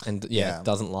hold up. And Yeah. it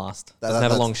doesn't last. That- Doesn't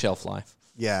have a that's- long shelf life.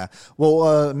 Yeah.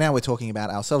 Well, now we're talking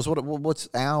about ourselves. What's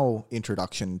our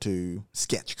introduction to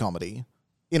sketch comedy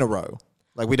in a row?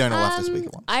 Like, we don't all have to speak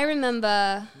at once. I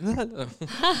remember.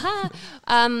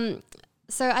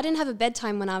 So I didn't have a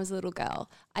bedtime when I was a little girl.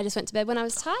 I just went to bed when I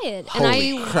was tired.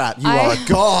 Holy crap, you are a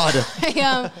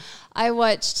god. I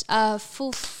watched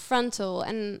Full Frontal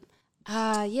and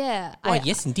yeah.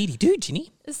 Yes, indeed, you do,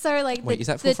 Ginny. So like Wait, is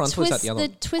that Full Frontal or is that the other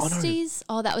the one? Twisties?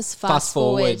 Oh, that was Fast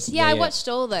Forward. Forward. Yeah, I Yeah. watched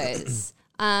all those.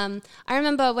 I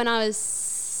remember when I was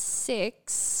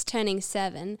 6, turning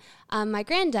 7, my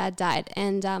granddad died,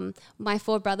 and my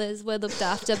 4 brothers were looked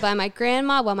after by my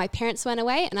grandma while my parents went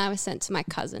away, and I was sent to my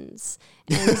cousins.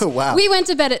 And Wow. we went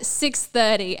to bed at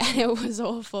 6:30, and it was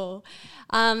awful.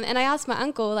 And I asked my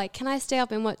uncle, like, can I stay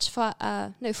up and watch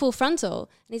Full Frontal?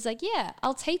 And he's like, yeah,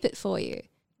 I'll tape it for you.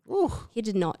 Ooh. He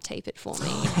did not tape it for me.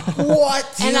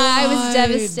 What? And I was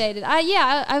devastated.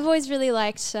 I've always really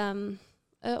liked...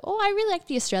 I really like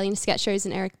the Australian sketch shows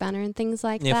and Eric Banner and things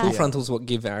like Yeah, that. Full Frontal's what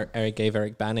gave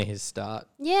Eric Banner his start.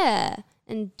 Yeah,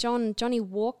 and Johnny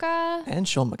Walker And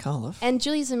Sean McAuliffe. and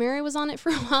Julia Zamiri was on it for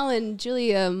a while, and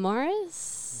Julia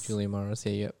Morris. Julia Morris,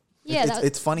 yep. Yeah,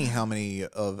 It's funny how many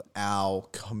of our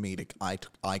comedic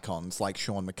icons, like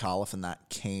Sean McAuliffe and that,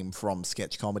 came from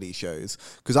sketch comedy shows.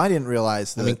 Because I didn't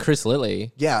realize that. I mean, Chris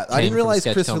Lilly. Yeah, I came didn't from realize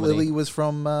sketch Chris comedy. Lilly was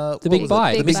from The what Big was it?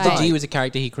 Bite. Big Mr. Bite. G was a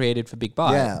character he created for Big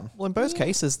Bite. Yeah. Well, in both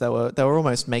cases, they were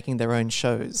almost making their own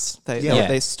shows.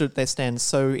 They stand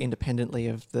so independently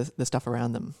of the stuff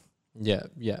around them. Yeah,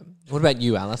 yeah. What about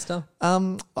you, Alistair?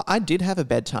 I did have a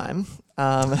bedtime.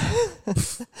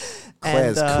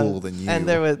 Claire's cooler than you. And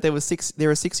there were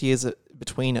 6 years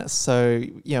between us. So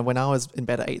when I was in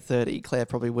bed at 8:30, Claire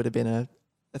probably would have been a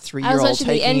I was 3-year-old watching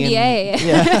the taking NBA in.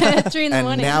 Yeah. 3 in the And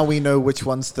morning. now we know which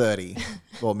one's 30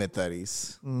 or mid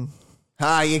 30s.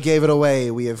 You gave it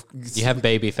away. We have. You have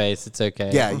baby face. It's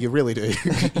okay. Yeah, you really do.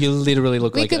 You literally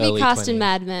look We like could early be cast 20s. in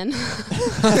Mad Men.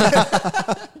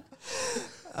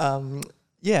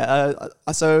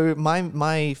 So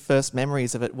my first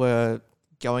memories of it were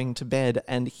going to bed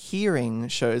and hearing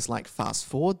shows like Fast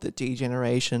Forward, The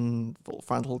D-Generation, Full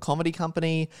Frontal Comedy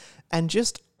Company, and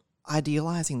just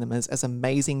idealizing them as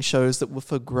amazing shows that were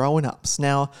for grown-ups.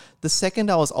 Now, the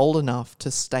second I was old enough to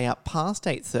stay up past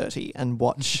 8:30 and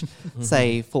watch,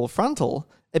 say, Full Frontal,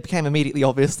 it became immediately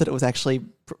obvious that it was actually,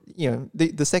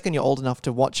 the second you're old enough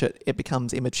to watch it, it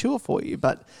becomes immature for you.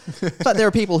 But there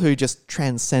are people who just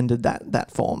transcended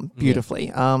that form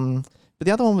beautifully. But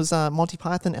the other one was Monty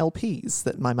Python LPs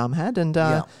that my mum had, and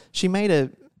she made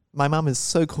my mum is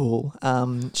so cool.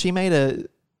 She made a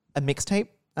mixtape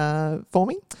for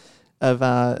me of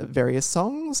various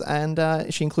songs, and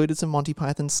she included some Monty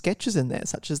Python sketches in there,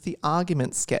 such as the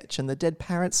argument sketch and the dead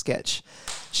parrot sketch.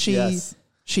 She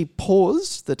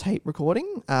paused the tape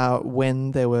recording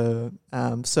when there were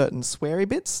certain sweary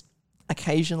bits.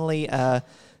 Occasionally,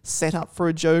 set up for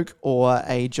a joke or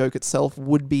a joke itself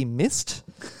would be missed.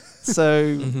 So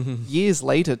years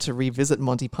later, to revisit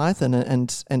Monty Python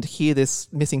and hear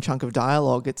this missing chunk of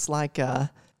dialogue, it's like I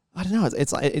don't know.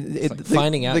 It's like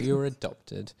finding out you were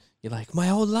adopted. You're like, my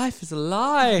whole life is a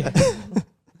lie.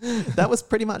 That was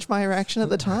pretty much my reaction at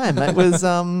the time. It was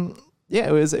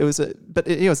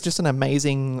it was just an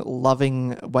amazing,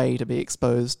 loving way to be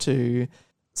exposed to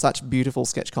such beautiful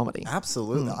sketch comedy.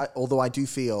 Absolutely. Although I do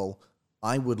feel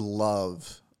I would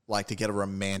love to get a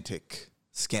romantic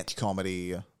sketch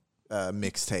comedy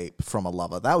mixtape from a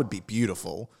lover. That would be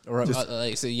beautiful. Or instead of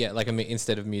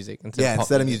music.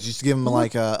 Instead of music, just give them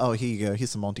here you go,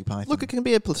 here's some Monty Python. Look, it can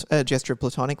be a gesture of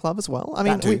platonic love as well. I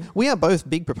mean, we are both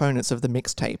big proponents of the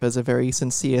mixtape as a very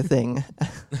sincere thing.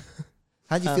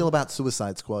 How do you feel about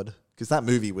Suicide Squad? Because that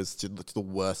movie was just the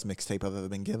worst mixtape I've ever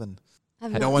been given.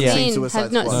 No one's seen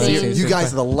Suicide Squad. You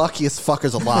guys are the luckiest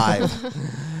fuckers alive.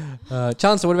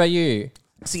 Chancellor, what about you?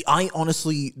 See, I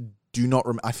honestly do not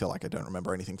I feel like I don't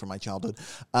remember anything from my childhood.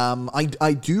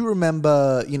 I do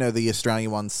remember, the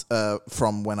Australian ones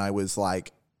from when I was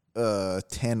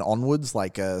 10 onwards,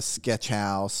 Sketch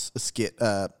House, Skit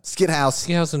House. Skit House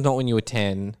was not when you were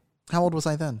 10. How old was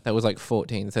I then? That was 13,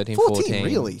 14. 14,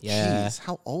 really? Yeah. Jeez,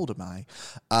 how old am I?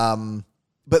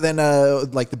 But then,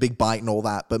 the Big Bite and all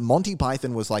that. But Monty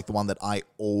Python was the one that I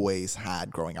always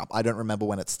had growing up. I don't remember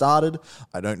when it started.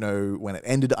 I don't know when it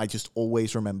ended. I just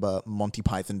always remember Monty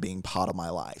Python being part of my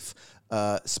life.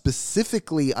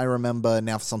 Specifically, I remember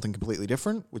now for something completely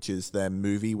different, which is their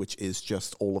movie, which is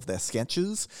just all of their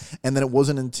sketches. And then it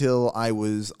wasn't until I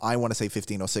want to say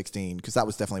 15 or 16, because that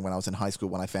was definitely when I was in high school,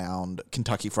 when I found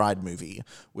Kentucky Fried Movie,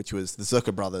 which was the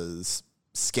Zucker Brothers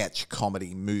sketch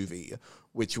comedy movie,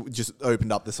 which just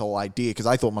opened up this whole idea, because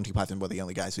I thought Monty Python were the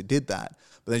only guys who did that.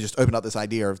 But they just opened up this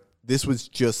idea of this was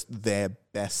just their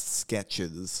best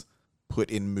sketches put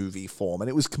in movie form. And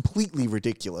it was completely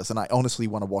ridiculous. And I honestly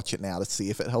want to watch it now to see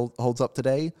if it holds up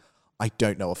today. I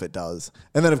don't know if it does.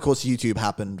 And then, of course, YouTube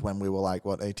happened when we were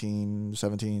 18,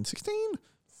 17, 16?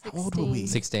 How old were we?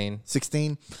 16.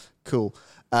 16? Cool.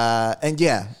 And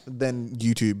then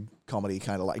YouTube comedy,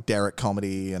 kind of like Derek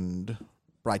Comedy and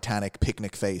Britannic,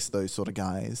 Picnic Face, those sort of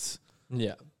guys.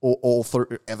 Yeah. All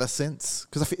through ever since.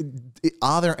 Because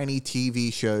are there any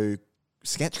TV show,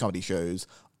 sketch comedy shows,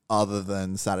 other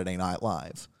than Saturday Night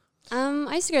Live?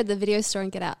 I used to go to the video store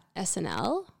and get out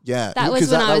SNL. Yeah. That was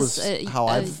when I was how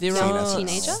I've seen SNL.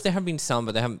 teenager. There have been some,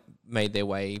 but they haven't made their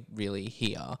way really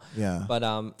here. Yeah.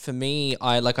 But for me,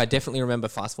 I definitely remember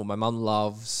Fast Forward. My mum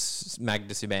loves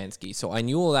Magda Subansky, so I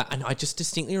knew all that, and I just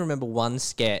distinctly remember one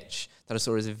sketch that I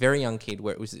saw as a very young kid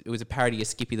where it was a parody of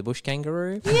Skippy the Bush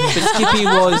Kangaroo. Yeah. But Skippy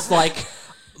was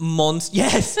monster.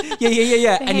 Yes.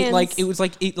 Yeah. And it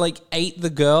ate the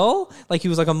girl. He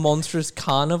was a monstrous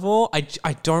carnivore.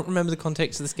 I don't remember the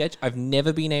context of the sketch. I've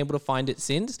never been able to find it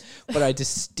since, but I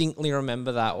distinctly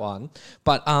remember that one.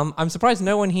 But I'm surprised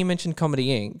no one here mentioned Comedy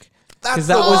Inc. Because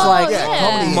that was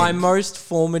my most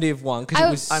formative one.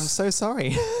 Because I'm so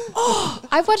sorry.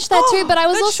 I've watched that too, but I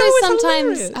was that also show is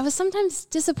hilarious. sometimes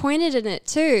disappointed in it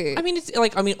too. I mean,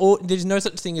 there's no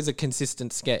such thing as a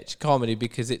consistent sketch comedy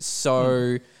because it's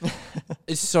so,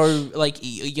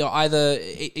 you're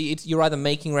either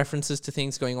making references to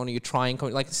things going on or you're trying,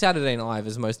 Saturday Night Live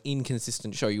is the most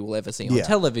inconsistent show you will ever see on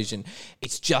television.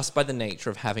 It's just by the nature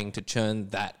of having to churn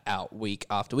that out week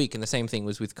after week. And the same thing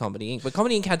was with Comedy Inc. But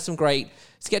Comedy Inc. had some great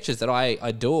sketches that I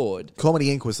adored.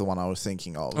 Comedy Inc. was the one I was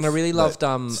thinking of. And I really loved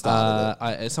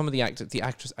started some of the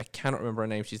actress. I cannot remember her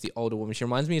name. She's the older woman. She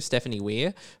reminds me of Stephanie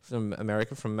Weir from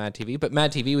America, from Mad TV. But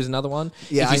Mad TV was another one.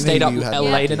 Yeah, if I you knew stayed up you had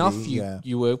late Mad enough, TV,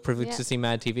 you were privileged Yeah. to see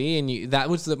Mad TV, and that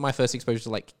was my first exposure to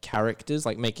like characters,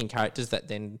 like making characters that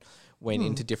then went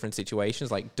into different situations,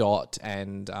 like Dot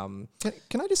and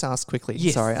Can I just ask quickly?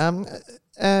 Yes. Sorry.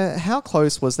 How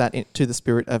close was that to the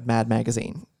spirit of Mad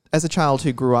Magazine? As a child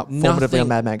who grew up formatively on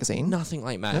Mad Magazine. Nothing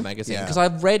like Mad Magazine. Yeah. Because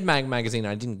I've read Mad Magazine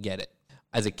and I didn't get it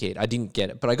as a kid. I didn't get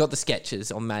it. But I got the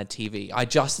sketches on Mad TV. I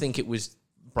just think it was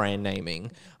brand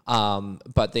naming.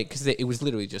 But because it was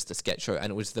literally just a sketch show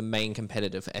and it was the main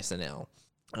competitor for SNL.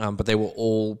 But they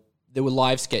were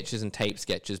live sketches and tape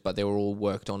sketches, but they were all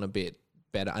worked on a bit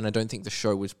better. And I don't think the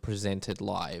show was presented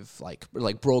live, like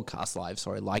broadcast live,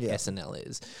 like SNL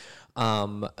is.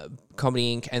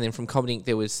 Comedy Inc. And then from Comedy Inc.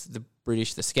 there was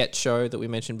the sketch show that we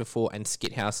mentioned before, and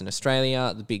Skit House in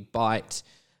Australia, The Big Bite,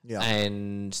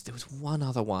 and there was one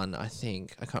other one I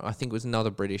think it was another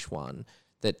British one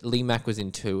that Lee Mack was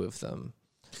in two of them.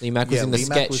 Lee Mack was in the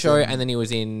sketch show, and then he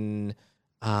was in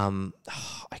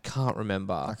I can't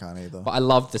remember. I can't either. But I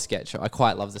loved the sketch show. I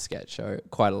quite love the sketch show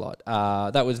quite a lot.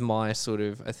 That was my sort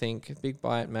of, I think, Big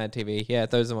Bite, Mad TV. Yeah,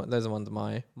 those are ones of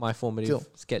my formative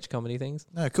sketch comedy things.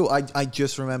 No, cool. I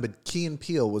just remembered Key and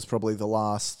Peele was probably the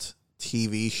last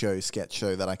TV show, sketch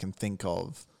show that I can think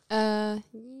of. Yeah.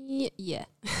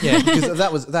 Yeah.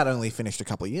 Because that only finished a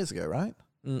couple of years ago, right?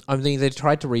 I mean, they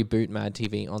tried to reboot Mad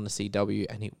TV on the CW,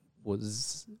 and it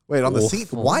was on the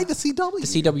awful. why the CW?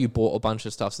 The CW bought a bunch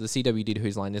of stuff. So the CW did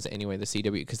Whose Line Is It Anyway, the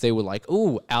CW, because they were like,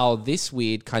 this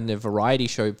weird kind of variety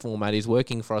show format is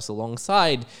working for us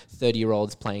alongside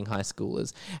 30-year-olds playing high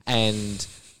schoolers. And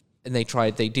they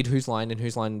did Whose Line, and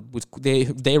Whose Line was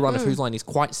their run of Whose Line is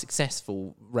quite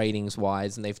successful ratings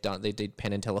wise, and they did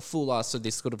Penn and Teller Fool Us, so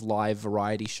this sort of live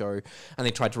variety show, and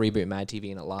they tried to reboot Mad TV,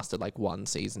 and it lasted like one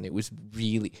season. It was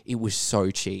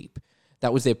so cheap.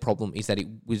 That was their problem, is that it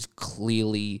was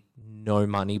clearly no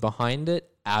money behind it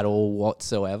at all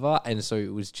whatsoever, and so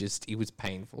it was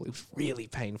painful. It was really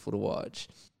painful to watch.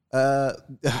 I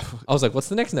was like, what's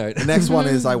the next note? The next one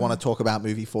is I want to talk about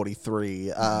movie 43.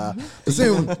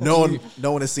 Assume no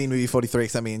one has seen movie 43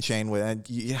 except me and Shane.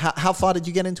 How far did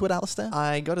you get into it, Alistair?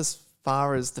 I got as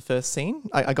far as the first scene.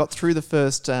 I got through the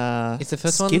first It's the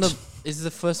first skit. one. Is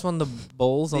the first one the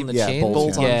balls on the chin?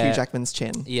 Balls on Yeah. Hugh Jackman's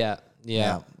chin. Yeah.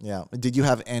 Did you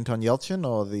have Anton Yelchin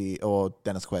or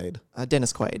Dennis Quaid?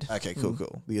 Dennis Quaid. Okay,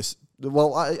 cool.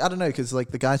 Well, I don't know, because like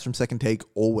the guys from Second Take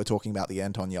all were talking about the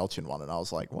Anton Yelchin one, and I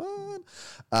was like, what?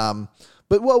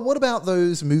 But what about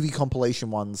those movie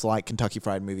compilation ones like Kentucky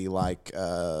Fried Movie, like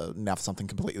Now for Something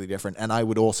Completely Different, and I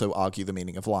would also argue The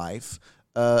Meaning of Life.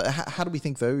 How do we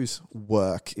think those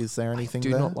work? Is there anything I do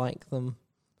there? not like them.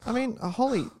 I mean,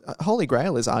 Holy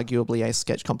Grail is arguably a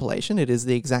sketch compilation. It is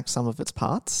the exact sum of its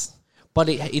parts. But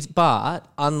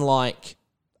unlike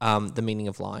The Meaning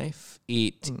of Life,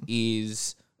 it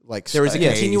is Like there is a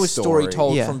continuous story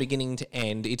told Yeah. from beginning to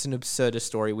end. It's an absurdist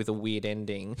story with a weird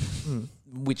ending,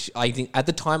 which I think at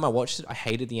the time I watched it, I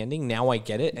hated the ending. Now I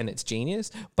get it and it's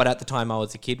genius. But at the time I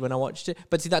was a kid when I watched it.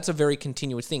 But see, that's a very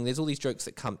continuous thing. There's all these jokes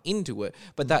that come into it,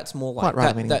 but that's more like Quite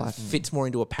right, Meaning of that Life. fits more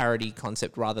into a parody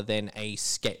concept rather than a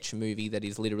sketch movie that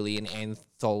is literally an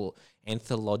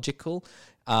anthological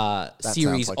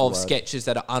series like a of word. sketches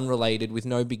that are unrelated with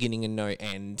no beginning and no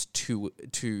end to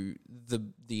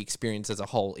the experience as a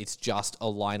whole. It's just a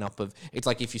lineup of, it's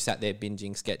like if you sat there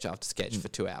binging sketch after sketch for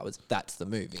 2 hours, that's the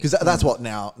movie. Because that's what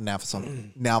now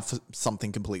for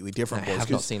something completely different I was. have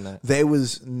not 'cause seen that. There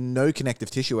was no connective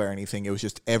tissue or anything. It was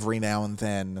just every now and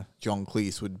then John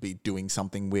Cleese would be doing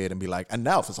something weird and be like, and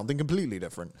now for something completely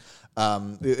different.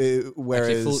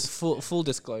 Whereas Okay, full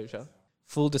disclosure.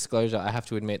 Full disclosure, I have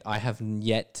to admit, I have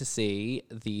yet to see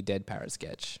the Dead Parrot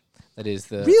sketch. That is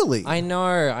the... Really? I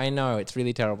know. It's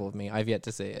really terrible of me. I've yet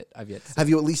to see it. have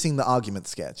you at least seen the argument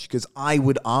sketch? Because I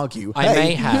would argue, I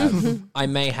may have. I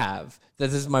may have.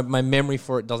 This is my memory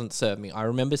for it doesn't serve me. I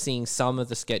remember seeing some of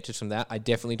the sketches from that. I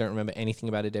definitely don't remember anything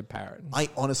about a dead parrot. I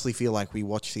honestly feel like we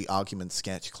watched the argument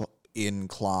sketch in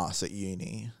class at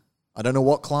uni. I don't know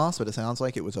what class, but it sounds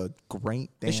like it was a great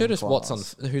damn They showed us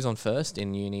class. Who's on First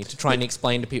in uni to try and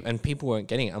explain to people, and people weren't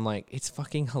getting it. I'm like, it's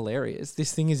fucking hilarious.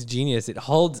 This thing is genius. It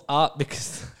holds up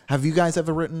because... Have you guys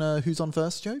ever written a Who's on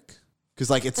First joke? Because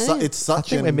like it's I such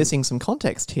think we're missing some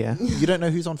context here. You don't know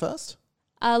Who's on First?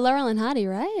 Laurel and Hardy,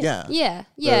 right? Yeah.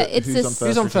 Yeah. It's Who's this. on first?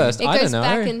 Who's on first? It I goes don't know.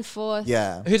 back and forth.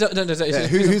 Yeah. Who's on, no, no, Yeah,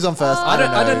 who's on first? I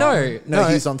don't know. No, No.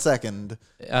 he's on second.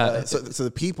 Uh, So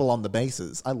the people on the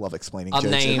bases, I love explaining jokes. It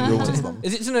unnamed. ruins them.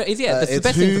 Is it? No, that's the It's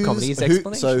best thing for who's- comedy is who-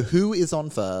 explanation. So who is on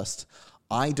first?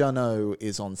 I don't know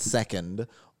is on second.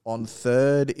 On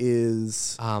third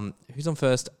is Who's on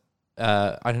first?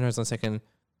 I don't know who's on second.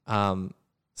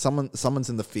 someone's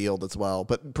in the field as well,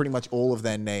 but pretty much all of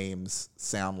their names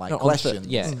sound like No, on questions.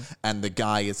 yeah. And the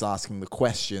guy is asking the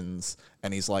questions,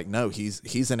 and he's like, "No,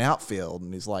 he's an outfield,"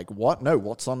 and he's like, "What? No,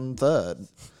 what's on third?"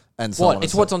 And so on What? and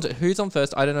It's so- what's on. Who's on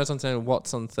first? I don't know who's on second.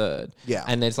 What's on third? Yeah.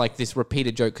 And there's like this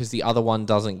repeated joke because the other one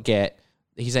doesn't get.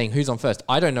 He's saying who's on first?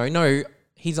 I don't know. No,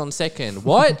 he's on second.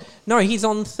 What? No, he's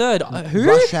on third. Who?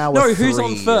 Rush Hour no, 3 who's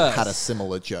on first? had a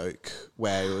similar joke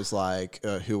where it was like,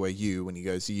 "Who are you?" And he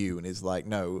goes, "You," and he's like,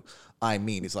 "No, I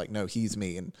mean." He's like, "No, he's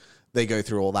me." And they go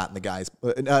through all that, and the guy's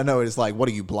no, it's like, "What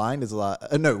are you, blind?" It's like,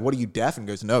 "No, what are you, deaf?" And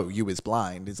goes, "No, you is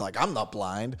blind." He's like, "I'm not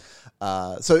blind."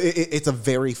 So it's a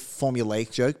very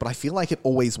formulaic joke, but I feel like it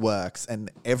always works, and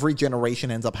every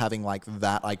generation ends up having like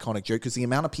that iconic joke because the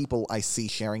amount of people I see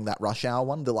sharing that Rush Hour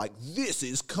one, they're like, "This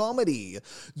is comedy.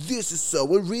 This is so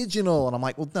original," and I'm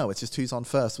like, "Well, no, it's just who's on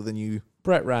first with a new."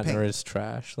 Brett Ratner is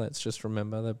trash. Let's just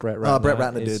remember that Brett Ratner. Brett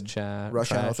Ratner is did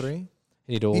Rush Hour trash. 3.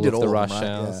 He did all He did of all the of them, Rush right?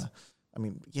 Hours. Yeah. I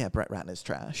mean, yeah, Brett Ratner's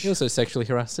trash. He also sexually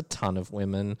harassed a ton of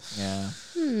women. Yeah.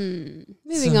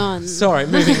 Moving on. Sorry,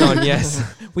 moving on. Yes,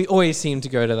 we always seem to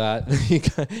go to that. You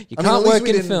can't, I mean, can't at least work we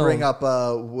in didn't film. bring up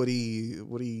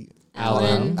Woody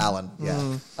Alan. Allen,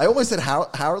 yeah. I almost said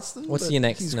Harrelson. What's but your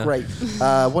next? He's No. great.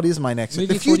 What is my next?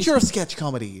 Movie The future 40 of sketch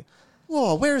comedy.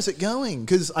 Whoa, where is it going?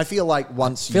 Because I feel like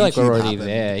once I feel like we're YouTube already happened-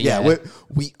 there, Yeah, yeah.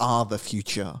 we are the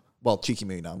future. Well, Cheeky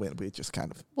Moon, we're just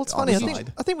kind of. Well, it's on funny. the I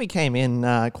side. think we came in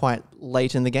quite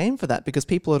late in the game for that because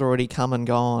people had already come and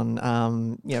gone.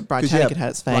 Britannica had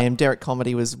its fame. Derek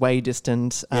Comedy was way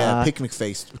distant. Yeah, Picnic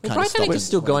Face kind Well, of Bright stopped. Panic is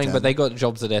still going, but they got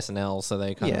jobs at SNL, so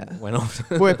they kind Yeah. of went off.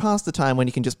 We're past the time when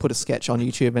you can just put a sketch on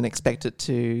YouTube and expect it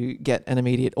to get an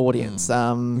immediate audience.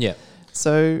 Yeah.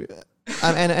 So,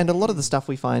 and a lot of the stuff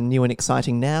we find new and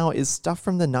exciting now is stuff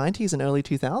from the 90s and early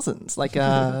 2000s. Like,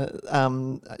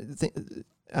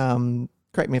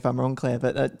 correct me if I'm wrong, Claire,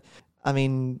 but I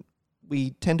mean,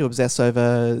 we tend to obsess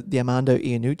over the Armando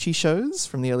Iannucci shows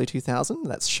from the early 2000s.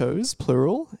 That's shows,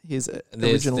 plural. His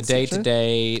There's original the sketch show.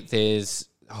 day-to-day. There's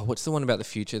what's the one about the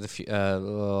future?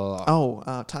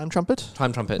 Time Trumpet.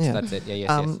 Time Trumpets. Yeah. That's it. Yeah.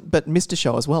 Yes. But Mr.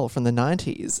 Show as well from the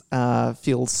 90s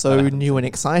feels so new and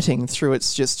exciting through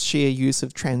its just sheer use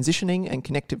of transitioning and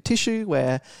connective tissue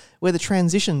where the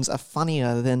transitions are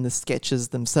funnier than the sketches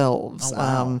themselves. Oh,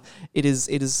 wow. It is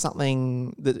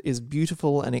something that is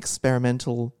beautiful and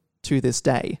experimental to this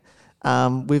day.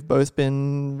 We've both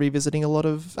been revisiting a lot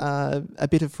of a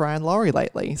bit of Fry and Laurie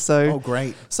lately. So, Oh,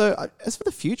 great. So as for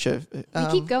the future, We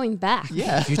keep going back.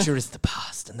 yeah. The future is the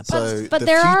past, and the past. So but the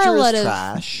there are a future lot is of-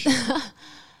 trash,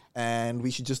 and we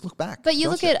should just look back. But you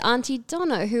look Gotcha. at Auntie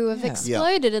Donna, who have Yeah.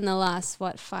 exploded in the last,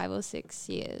 5 or 6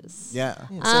 years. Yeah.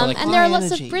 like And there are high lots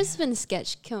energy. of Brisbane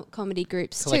sketch comedy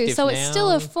groups Collective too. So it's still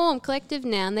a Noun. form, Collective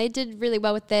Noun. They did really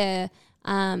well with their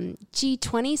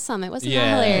G20 summit. Wasn't that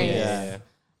yeah, hilarious? yeah.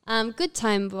 Good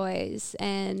Time Boys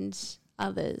and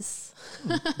others.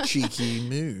 Cheeky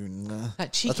Moon.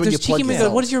 Cheeky, That's when you plug Moon,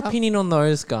 yourself. what is your opinion on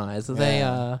those guys? Are they?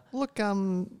 Look,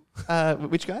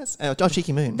 which guys?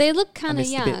 Cheeky Moon. They look I kind of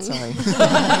missed the young. bit, sorry.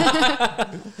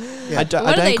 I don't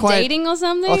What are they quite, dating or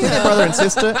something? I think they're brother and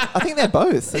sister. I think they're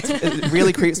both. It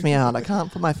really creeps me out. I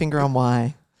can't put my finger on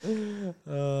why.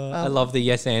 I love the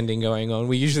yes anding going on.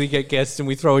 We usually get guests and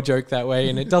we throw a joke that way,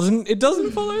 and it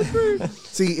doesn't follow through.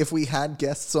 See, if we had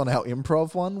guests on our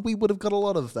improv one, we would have got a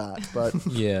lot of that, but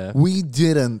Yeah. we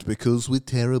didn't because we're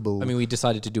terrible. I mean, we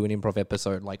decided to do an improv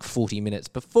episode like 40 minutes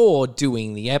before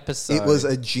doing the episode. it was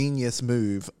a genius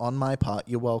move on my part.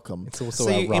 You're welcome. It's also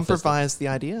So our you roughest. improvised the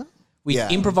idea? We Yeah.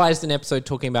 improvised an episode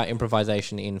talking about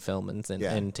improvisation in film and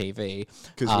Yeah. TV.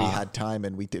 Because we had time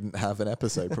and we didn't have an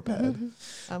episode prepared.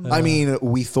 Um, I mean,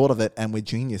 we thought of it and we're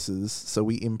geniuses, so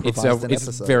we improvised an It's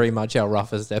episode. very much our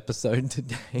roughest episode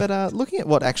today. But looking at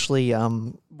what actually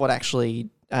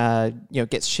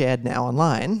gets shared now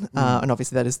online, and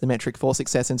obviously that is the metric for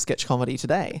success in sketch comedy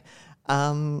today.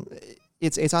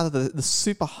 It's either the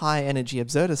super high energy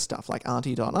absurdist stuff like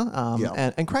Auntie Donna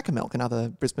Yeah. and Cracker Milk, another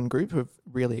Brisbane group who have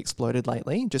really exploded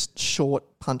lately. Just short,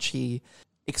 punchy,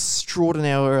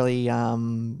 extraordinarily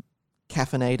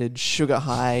caffeinated, sugar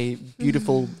high,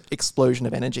 beautiful explosion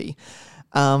of energy.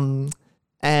 And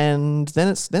And then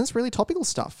it's really topical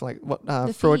stuff like what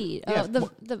The Freud, feed. yeah, The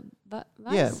Vice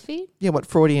yeah. feed? yeah, what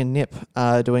Freudian Nip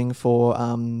are doing for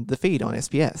the feed on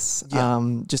SBS.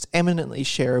 Yeah. Just eminently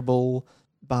shareable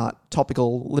but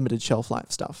topical, limited shelf life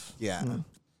stuff. Yeah.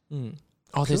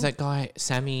 Oh, there's that guy,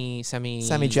 Sammy Sammy J.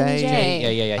 Sammy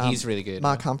J. Yeah. He's really good.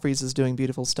 Mark Humphries is doing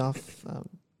beautiful stuff.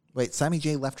 Wait, Sammy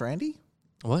J left Randy?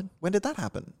 What? When did that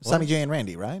happen? What? Sammy J and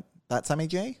Randy, right? That Sammy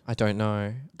J? I don't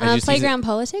know. He's Playground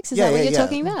Politics? Is that what you're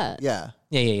talking about? Yeah.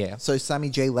 Yeah. So Sammy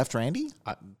J left Randy?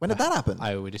 When did that happen?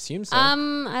 I would assume so.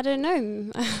 I don't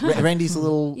know. Randy's a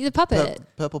little The puppet.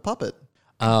 purple puppet.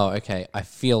 Oh, okay. I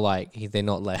feel like they're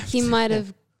not left. He might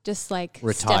have just like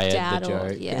Retired stepped out the or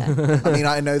joke. yeah. I mean,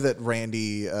 I know that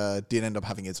Randy did end up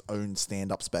having his own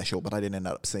stand-up special, but I didn't end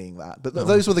up seeing that. But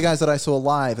those were the guys that I saw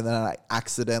live, and then I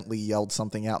accidentally yelled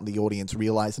something out in the audience,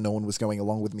 realized no one was going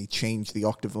along with me, changed the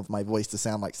octave of my voice to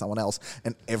sound like someone else,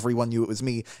 and everyone knew it was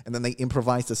me. And then they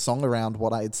improvised a song around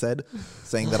what I had said,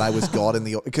 saying that I was God in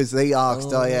the... Because they asked,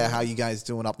 oh yeah, how you guys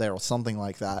doing up there, or something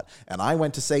like that. And I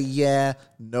went to say, yeah.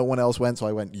 No one else went, so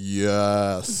I went,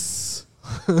 yes.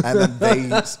 And then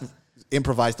they...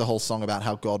 improvised the whole song about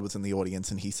how God was in the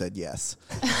audience, and he said yes.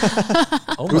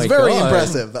 Oh It was very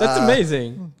impressive. That's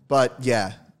amazing. But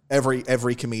yeah,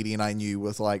 every comedian I knew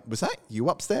was like, was that you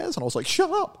upstairs? And I was like,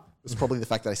 shut up. It was probably the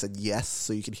fact that I said yes,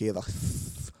 so you could hear the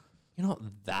You're not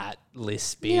that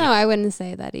lispy. No, I wouldn't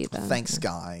say that either. thanks,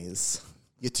 guys.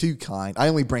 You're too kind. I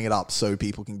only bring it up so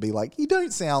people can be like, you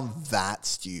don't sound that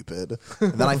stupid.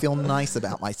 And then I feel nice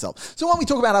about myself. So why don't we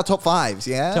talk about our top fives,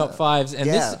 yeah? Top fives. And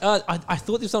Yeah. this, I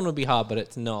thought this one would be hard, but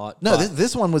it's not. No, But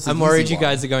this one was the I'm worried easy you one.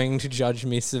 guys are going to judge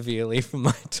me severely for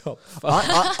my top five.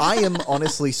 I am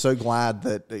honestly so glad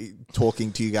that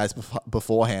talking to you guys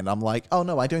beforehand, I'm like, oh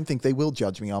no, I don't think they will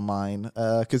judge me on mine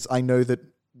because I know that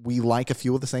we like a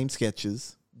few of the same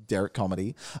sketches. Derek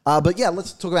comedy. But yeah,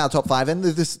 let's talk about our top five. And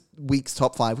this week's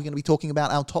top five, we're going to be talking about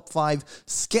our top five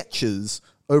sketches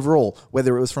overall,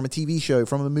 whether it was from a TV show,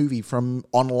 from a movie, from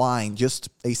online, just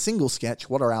a single sketch.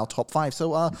 What are our top five?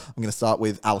 So I'm going to start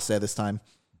with Alistair this time.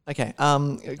 Okay.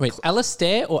 Wait,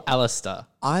 Alistair or Alistair?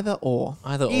 Either or.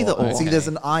 Either or. Either or. Okay. See, there's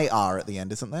an IR at the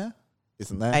end, isn't there?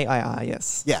 Isn't there? AIR,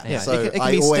 yes. Yeah. Yeah. So it can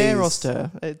I be stare or always-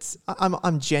 stir.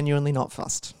 I'm genuinely not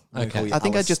fussed. I'm gonna call you I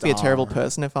think I'd just be a terrible Alistair.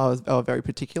 person if I was very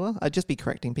particular. I'd just be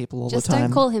correcting people all Just the time.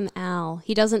 don't call him Al.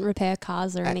 He doesn't repair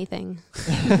cars or anything.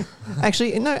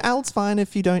 Actually, no, Al's fine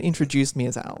if you don't introduce me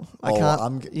as Al. I Oh, can't.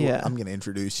 I'm yeah. going to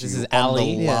introduce This you is on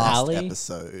Ali? the Yeah. last Ali?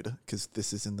 episode because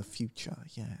this is in the future.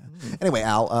 Yeah. Anyway,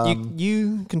 Al.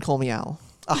 You can call me Al.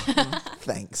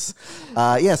 Thanks.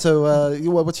 Yeah. So,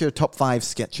 what's your top five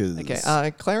sketches?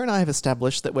 Okay, Claire and I have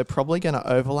established that we're probably going to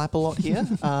overlap a lot here.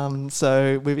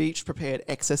 So we've each prepared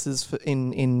excesses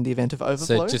in the event of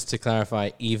overflow. So just to clarify,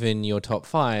 even your top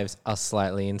fives are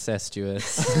slightly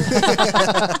incestuous.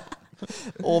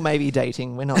 or maybe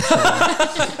dating. We're not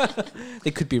sure.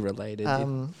 They could be related.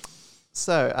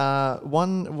 So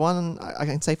one I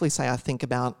can safely say I think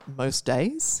about most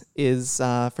days is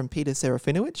from Peter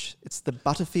Serafinowicz. It's the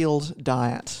Butterfield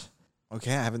diet.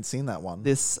 Okay, I haven't seen that one.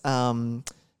 This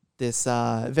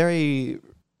very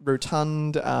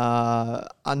rotund,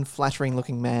 unflattering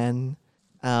looking man.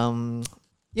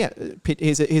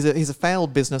 He's a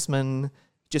failed businessman.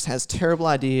 Just has terrible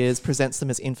ideas. Presents them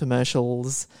as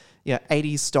infomercials. Yeah,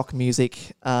 80s stock music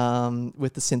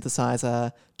with the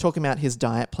synthesizer. Talking about his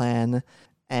diet plan.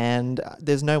 And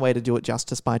there's no way to do it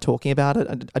justice by talking about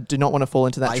it. I do not want to fall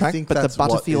into that I track, think but that's the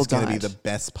Butterfield what is going to be diet. the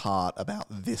best part about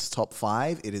this top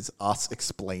five. It is us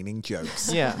explaining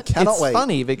jokes. Yeah, Cannot it's wait.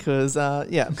 funny because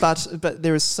but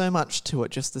there is so much to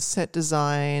it. Just the set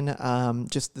design,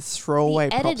 just the throwaway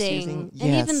The props editing using,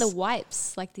 and even the yes.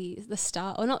 wipes, like the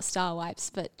star or not star wipes,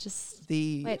 but just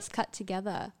the way it's cut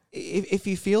together. if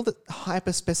you feel that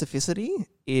hyper specificity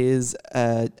is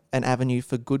an avenue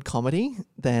for good comedy,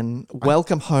 then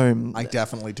welcome home. I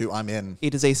definitely do. I'm in.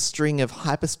 It is a string of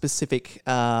hyper specific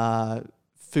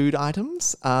food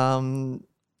items. The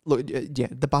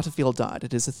Butterfield diet.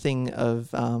 It is a thing of.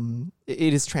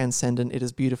 It is transcendent. It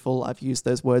is beautiful. I've used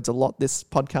those words a lot this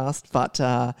podcast, but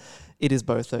it is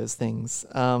both those things.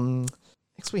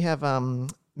 Next, we have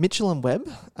Mitchell and Webb.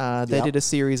 They Yep. did a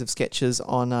series of sketches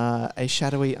on a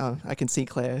shadowy. I can see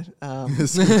Claire dying a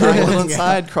Scrolling little out.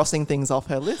 inside, crossing things off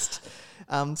her list.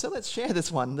 So let's share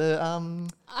this one.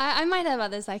 I might have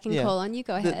others I can Yeah. call on. You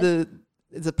go ahead.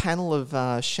 It's a panel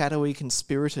of shadowy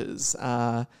conspirators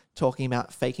talking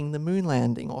about faking the moon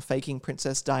landing or faking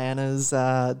Princess Diana's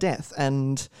death.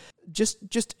 And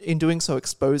just in doing so,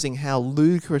 exposing how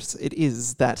ludicrous it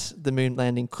is that the moon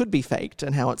landing could be faked,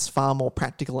 and how it's far more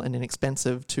practical and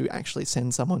inexpensive to actually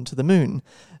send someone to the moon.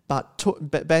 But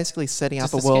basically setting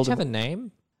Does up the a world. sketch have a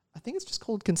name? I think it's just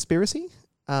called Conspiracy,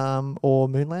 or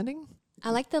Moon Landing. I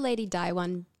like the Lady Di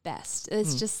one best.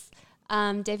 It's just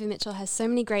David Mitchell has so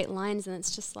many great lines, and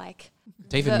it's just like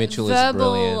David Mitchell is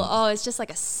verbal. brilliant. Oh, it's just like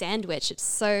a sandwich. It's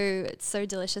so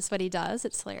delicious what he does.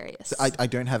 It's hilarious. I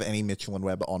don't have any Mitchell and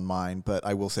Webb on mine, but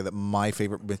I will say that my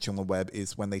favorite Mitchell and Webb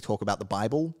is when they talk about the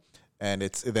Bible, and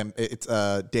it's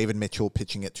David Mitchell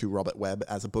pitching it to Robert Webb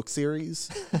as a book series,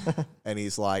 and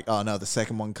he's like, "Oh no, the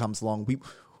second one comes along. We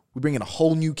bring in a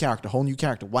whole new character,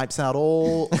 wipes out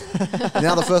all.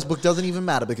 Now the first book doesn't even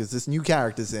matter because this new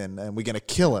character's in, and we're gonna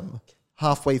kill him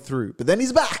halfway through, but then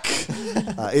he's back."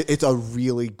 It's a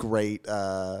really great,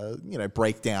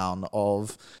 breakdown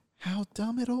of how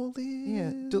dumb it all is.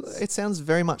 Yeah, it sounds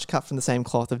very much cut from the same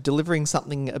cloth of delivering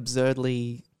something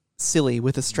absurdly silly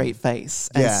with a straight face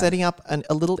and setting up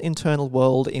a little internal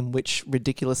world in which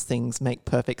ridiculous things make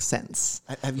perfect sense.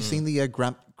 Have you seen the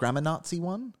grammar Nazi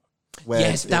one? Where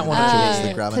Yes, that one.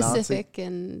 the grammar Nazi. Pacific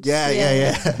and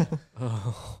Yeah.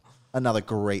 Another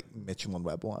great Mitchell and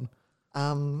Webb one.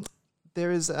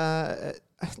 There is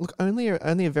only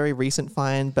a very recent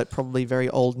find, but probably very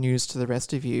old news to the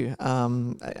rest of you.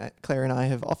 Claire and I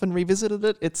have often revisited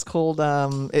it. It's called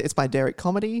it's by Derek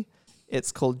Comedy.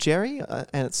 It's called Jerry,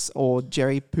 or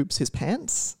Jerry Poops His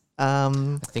Pants.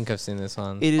 I think I've seen this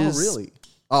one. It is Really?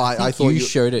 Oh, I thought you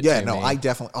showed it Yeah, to no, me. I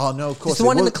definitely. Oh no, of course. It's the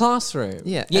one in the classroom.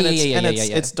 Yeah, Yeah.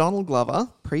 It's Donald Glover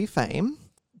pre-fame,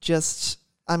 just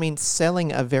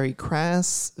selling a very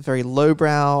crass, very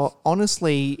lowbrow,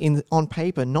 honestly, on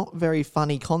paper, not very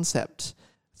funny concept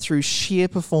through sheer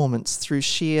performance, through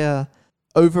sheer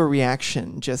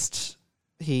overreaction. Just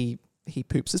he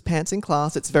poops his pants in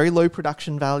class. It's very low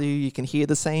production value. You can hear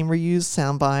the same reused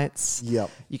sound bites. Yep.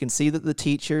 You can see that the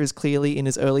teacher is clearly in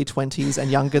his early 20s and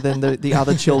younger than the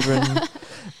other children.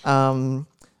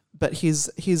 But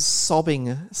his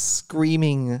sobbing,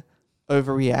 screaming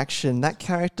overreaction, that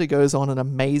character goes on an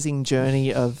amazing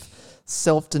journey of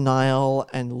self-denial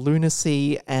and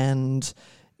lunacy, and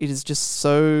it is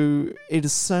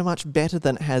so much better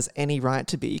than it has any right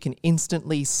to be. You can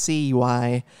instantly see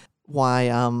why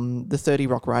the 30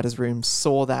 Rock Writers Room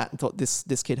saw that and thought this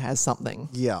kid has something.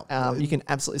 Yeah. You can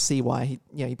absolutely see why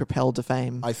he propelled to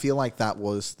fame. I feel like that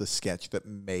was the sketch that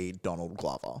made Donald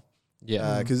Glover.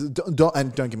 Yeah. Because and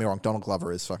don't get me wrong, Donald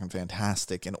Glover is fucking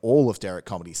fantastic in all of Derek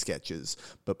Comedy sketches,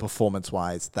 but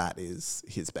performance-wise, that is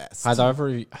his best. Have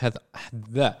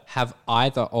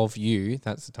either of you,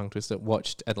 that's the tongue twister,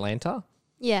 watched Atlanta?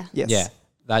 yeah. Yes. Yeah.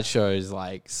 That show's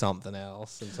like something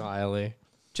else entirely.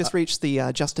 Just reached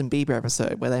the Justin Bieber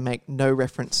episode where they make no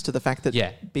reference to the fact that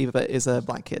Bieber is a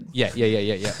black kid. Yeah. What?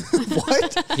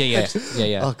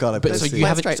 Yeah. Oh god, I But better so see. you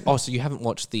haven't. straight. Oh, so you haven't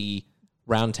watched the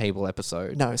Roundtable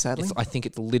episode? No, sadly. I think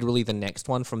it's literally the next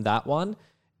one from that one.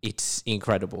 It's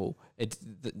incredible.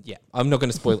 I'm not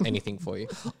going to spoil anything for you.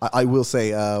 I will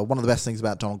say one of the best things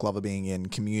about Donald Glover being in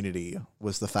Community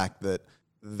was the fact that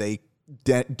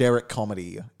Derek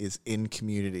Comedy is in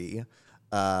Community,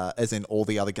 as in all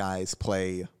the other guys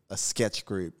play a sketch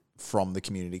group from the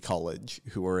community college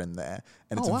who are in there,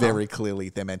 and it's very clearly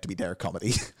they're meant to be Derek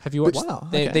Comedy. Have you watched? Wow,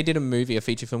 They okay. did a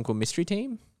feature film called Mystery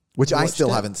Team. Which I watched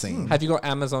still it? haven't seen. Have you got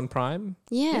Amazon Prime?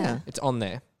 Yeah. It's on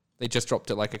there. They just dropped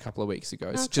it like a couple of weeks ago.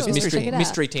 It's Oh, just cool. Check it out.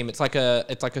 Mystery Team. It's like a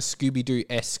Scooby Doo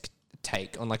esque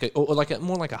take on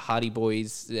more like a Hardy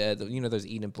Boys. Those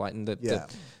Enid Blyton, the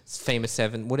famous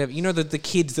Seven, whatever. The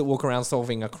kids that walk around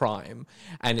solving a crime,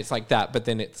 and it's like that. But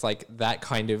then it's like that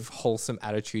kind of wholesome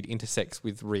attitude intersects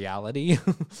with reality.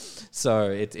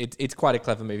 So it's quite a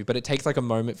clever movie, but it takes like a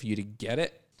moment for you to get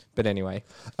it. But anyway,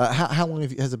 How long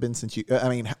has it been since you?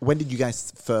 When did you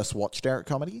guys first watch Derek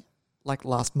Comedy? Like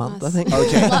last month, I think.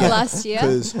 Okay, Last year.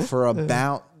 Because for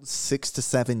about 6 to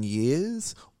 7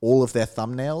 years, all of their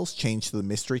thumbnails changed to the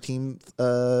Mystery Team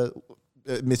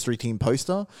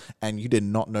poster, and you did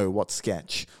not know what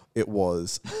sketch it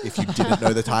was if you didn't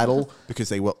know the title, because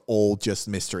they were all just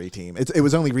Mystery Team. It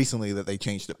was only recently that they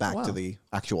changed it back to the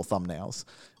actual thumbnails.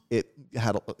 It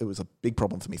was a big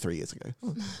problem for me 3 years ago.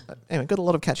 Anyway, got a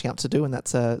lot of catching up to do, and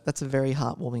that's a very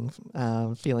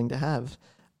heartwarming feeling to have.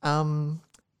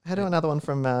 Had another one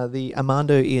from the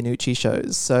Armando Iannucci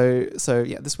shows. So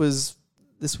yeah, this was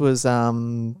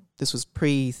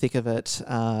pre thick of it,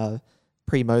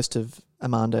 pre most of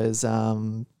Armando's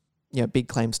big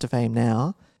claims to fame.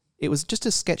 Now it was just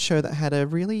a sketch show that had a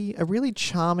really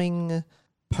charming,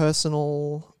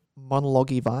 personal,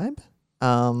 monologue-y vibe.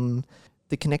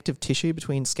 The connective tissue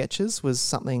between sketches was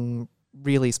something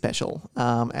really special.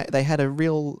 They had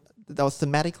they were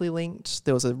thematically linked.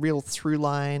 There was a real through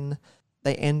line.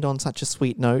 They end on such a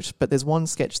sweet note, but there's one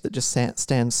sketch that just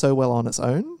stands so well on its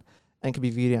own and can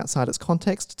be viewed outside its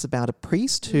context. It's about a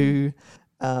priest who,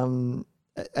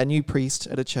 a new priest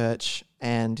at a church,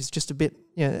 and he's just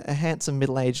a handsome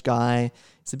middle-aged guy.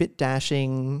 He's a bit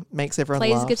dashing, makes everyone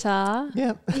Plays laugh. guitar.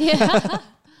 Yeah. Yeah.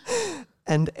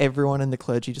 And everyone in the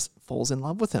clergy just falls in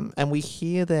love with him. And we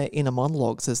hear their inner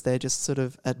monologues as they're just sort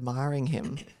of admiring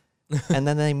him. And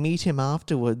then they meet him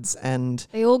afterwards and...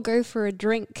 They all go for a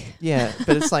drink. Yeah,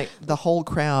 but it's like the whole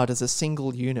crowd as a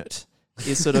single unit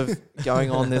is sort of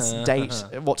going on this date,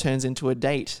 what turns into a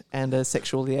date and a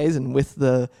sexual liaison with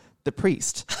the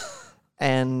priest.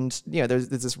 And, there's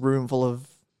this room full of,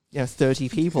 30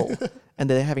 people and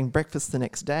they're having breakfast the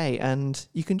next day. And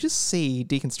you can just see,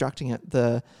 deconstructing it,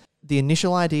 the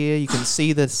initial idea, you can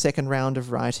see the second round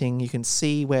of writing, you can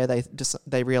see where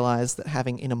they realize that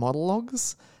having inner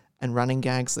monologues and running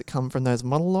gags that come from those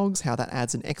monologues, how that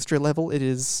adds an extra level. It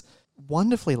is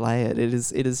wonderfully layered. It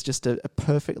is just a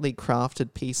perfectly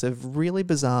crafted piece of really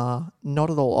bizarre, not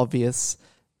at all obvious,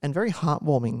 and very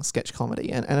heartwarming sketch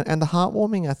comedy. And the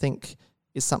heartwarming, I think,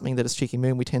 is something that as Cheeky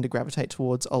Moon we tend to gravitate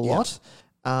towards a lot,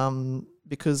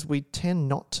 because we tend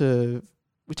not to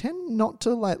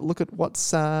like look at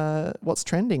what's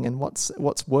trending and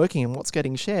what's working and what's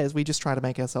getting shares. We just try to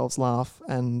make ourselves laugh,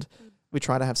 and we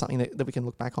try to have something that we can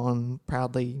look back on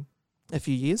proudly a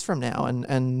few years from now.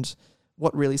 And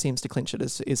what really seems to clinch it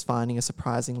is finding a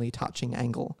surprisingly touching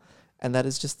angle. And that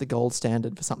is just the gold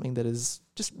standard for something that is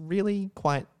just really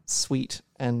quite sweet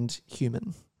and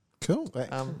human. Cool.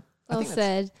 Well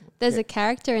said. There's a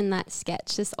character in that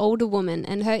sketch, this older woman,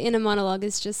 and her inner monologue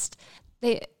is just...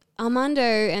 Armando,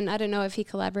 and I don't know if he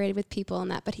collaborated with people on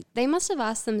that, but they must have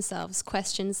asked themselves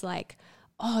questions like,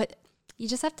 you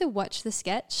just have to watch the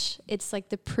sketch. It's like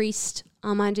the priest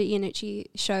Armando Iannucci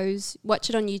shows.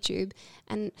 Watch it on YouTube.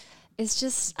 And it's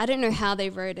just, I don't know how they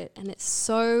wrote it. And it's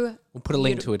so... We'll put a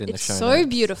link to it in the show It's so notes.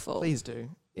 beautiful. Please do.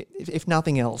 If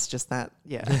nothing else, just that,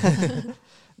 yeah.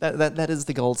 that is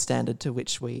the gold standard to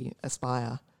which we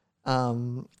aspire.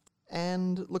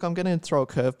 And look, I'm going to throw a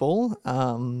curveball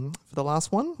for the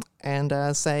last one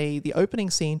and say the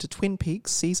opening scene to Twin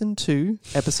Peaks Season 2,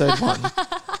 Episode 1.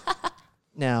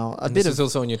 Now, This was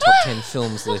also on your top 10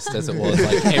 films list, as it was,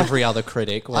 like every other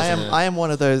critic, wasn't it? I am one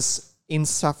of those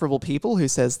insufferable people who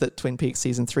says that Twin Peaks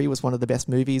Season 3 was one of the best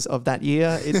movies of that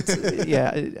year.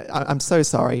 I'm so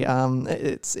sorry.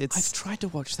 I've tried to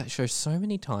watch that show so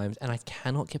many times and I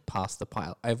cannot get past the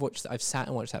pilot. I've sat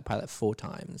and watched that pilot 4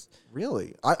 times.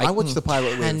 Really? I watched the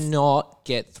pilot with... cannot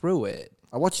get through it.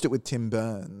 I watched it with Tim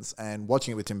Burns, and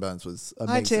watching it with Tim Burns was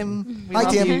amazing. Hi, Tim.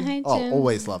 Hi, Tim. you. Hi, Tim. Oh,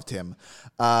 always loved Tim.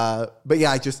 But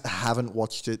yeah, I just haven't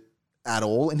watched it at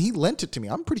all, and he lent it to me.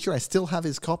 I'm pretty sure I still have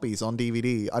his copies on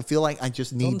DVD. I feel like I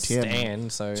just need Tim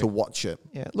to watch it.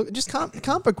 Yeah, look, just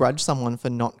can't begrudge someone for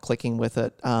not clicking with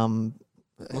it. I've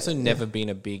also never been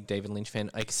a big David Lynch fan,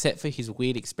 except for his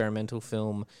weird experimental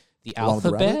film, The one with the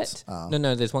Alphabet. rabbits?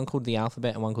 No, there's one called The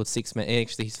Alphabet and one called Six Men.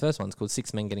 Actually, his first one's called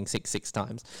Six Men Getting Sick 6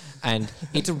 Times. And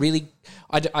it's a really...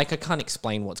 I can't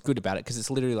explain what's good about it because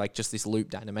it's literally like just this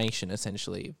looped animation,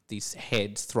 essentially. These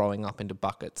heads throwing up into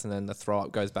buckets and then the throw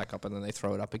up goes back up and then they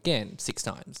throw it up again 6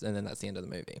 times and then that's the end of the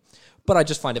movie. But I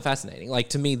just find it fascinating. Like,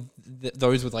 to me,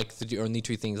 those were like the only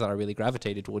 2 things that I really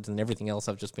gravitated towards, and everything else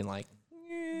I've just been like...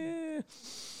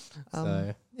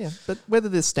 Yeah, but whether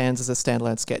this stands as a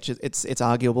standalone sketch, it's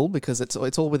arguable because it's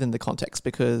all within the context.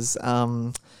 Because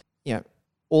all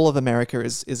of America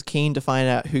is keen to find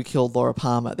out who killed Laura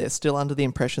Palmer. They're still under the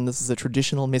impression this is a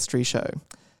traditional mystery show.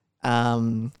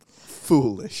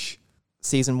 Foolish.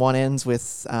 Season 1 ends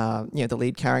with the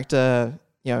lead character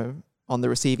on the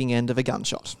receiving end of a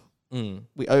gunshot.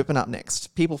 We open up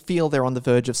next. People feel they're on the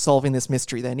verge of solving this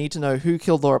mystery. They need to know who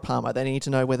killed Laura Palmer. They need to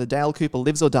know whether Dale Cooper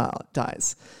lives or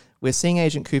dies. We're seeing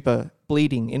Agent Cooper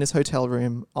bleeding in his hotel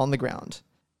room on the ground.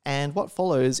 And what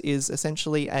follows is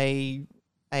essentially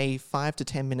a 5 to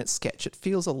 10 minute sketch. It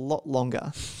feels a lot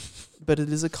longer, but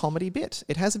it is a comedy bit.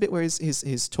 It has a bit where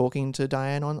he's talking to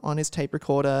Diane on his tape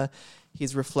recorder.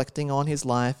 He's reflecting on his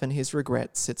life and his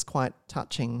regrets. It's quite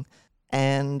touching.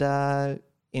 And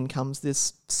in comes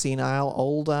this senile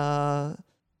old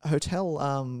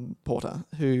hotel porter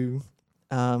who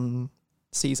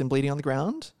sees him bleeding on the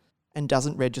ground and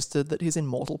doesn't register that he's in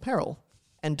mortal peril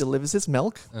and delivers his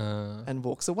milk and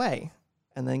walks away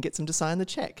and then gets him to sign the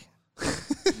check.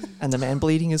 And the man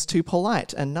bleeding is too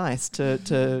polite and nice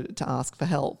to ask for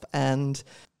help. And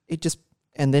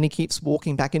then he keeps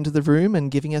walking back into the room and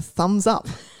giving a thumbs up.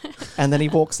 And then he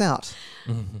walks out.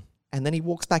 And then he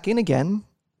walks back in again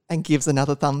and gives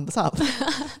another thumbs up,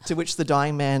 to which the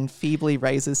dying man feebly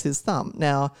raises his thumb.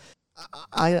 Now,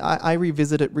 I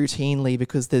revisit it routinely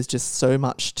because there's just so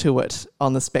much to it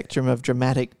on the spectrum of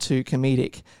dramatic to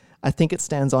comedic. I think it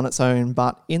stands on its own,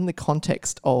 but in the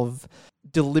context of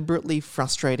deliberately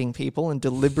frustrating people and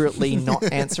deliberately not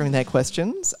answering their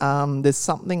questions, there's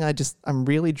something I'm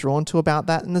really drawn to about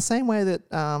that, in the same way that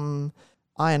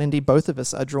I and indeed both of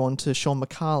us are drawn to Sean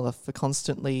McAuliffe for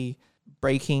constantly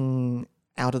breaking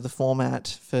out of the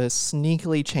format, for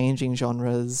sneakily changing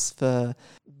genres, for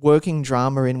working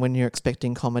drama in when you're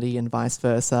expecting comedy and vice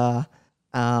versa.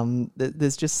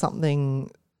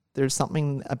 There's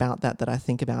something about that I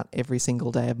think about every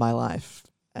single day of my life.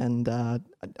 And I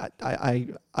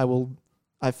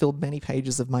filled many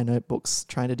pages of my notebooks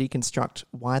trying to deconstruct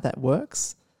why that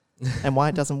works and why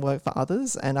it doesn't work for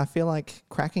others. And I feel like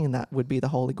cracking that would be the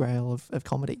holy grail of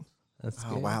comedy. That's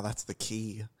Oh, good. wow, that's the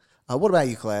key. What about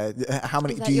you, Claire? How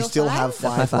many Is that do you your still five? have? That's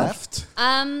my Five five.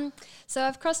 left? So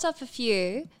I've crossed off a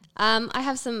few. I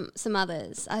have some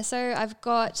others. So I've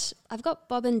got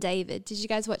Bob and David. Did you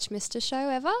guys watch Mr. Show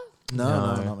ever?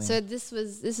 No, not me. So this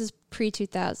is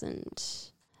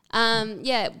pre-2000.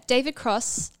 Yeah, David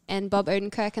Cross and Bob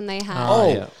Odenkirk, and they had.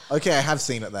 Oh, yeah. okay, I have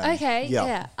seen it then. Okay,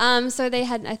 yeah. So they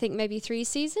had, I think, maybe 3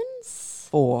 seasons.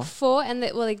 4. 4, and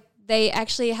they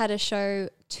actually had a show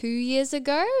 2 years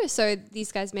ago. So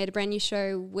these guys made a brand new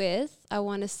show with, I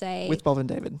want to say, With Bob and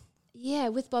David. yeah,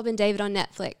 with Bob and David on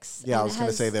Netflix. Yeah, I And was it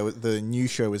going to has- say the new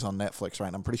show is on Netflix, right?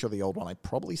 And I'm pretty sure the old one I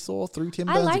probably saw through Tim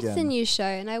I Burns liked again. the new show,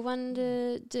 and I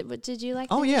wondered, did you like?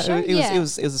 Oh the new yeah, show? it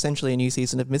was essentially a new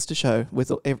season of Mr. Show with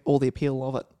all the appeal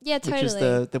of it. Yeah, totally. Which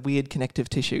is the weird connective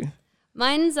tissue.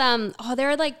 Mine's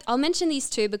there are I'll mention these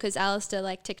two because Alistair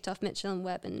ticked off Mitchell and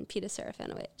Webb and Peter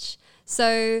Serafinowicz.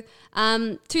 So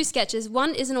 2 sketches.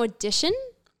 One is an audition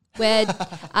where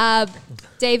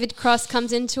David Cross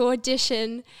comes into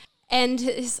audition, and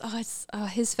his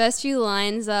first few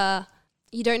lines are,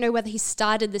 you don't know whether he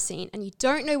started the scene and you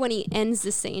don't know when he ends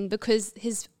the scene because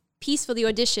his piece for the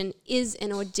audition is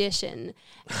an audition.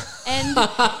 And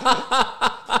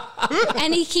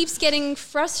and he keeps getting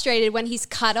frustrated when he's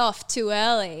cut off too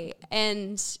early.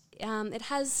 And it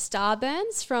has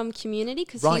Starburns from Community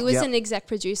because Right, he was yep. an exec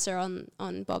producer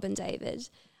on Bob and David.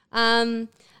 And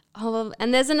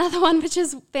there's another one which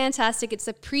is fantastic. It's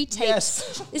a pre-taped.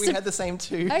 Yes, it's we a- had the same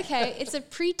too. Okay, it's a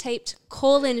pre-taped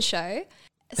call-in show.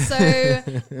 So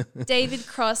David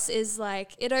Cross is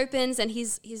it opens and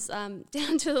he's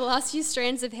down to the last few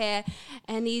strands of hair,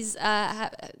 and he's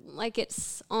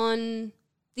it's on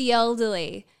the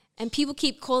elderly, and people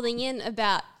keep calling in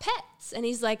about pets, and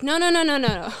he's like, no.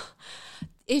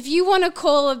 If you want to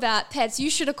call about pets, you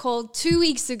should have called 2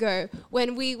 weeks ago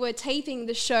when we were taping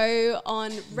the show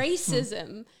on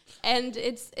racism, and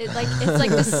it's like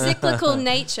the cyclical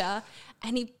nature.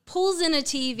 And he pulls in a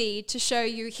TV to show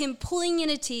you him pulling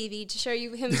in a TV to show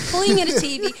you him pulling in a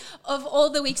TV of all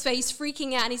the weeks where he's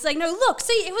freaking out. And he's like, no, look,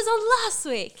 see, it was on last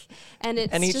week. And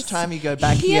it's And each just, time you go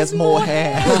back, he has more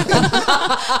hair.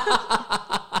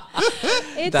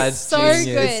 It's That's so genius.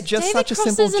 good. It's just David such a Cross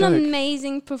simple is an joke.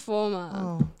 amazing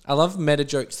performer. I love meta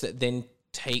jokes that then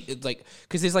take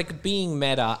because there's being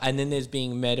meta and then there's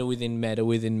being meta within meta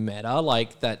within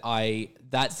meta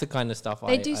that's the kind of stuff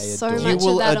They I do I so adore. You much of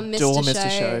will that on adore Mr. Mr.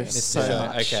 Show. Show. So Mr. Show.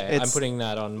 much. Okay, I'm It's- putting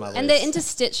that on my list. And the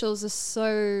interstitials are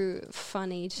so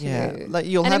funny too. Yeah,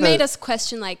 you'll and it have made us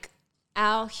question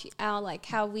our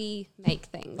how we make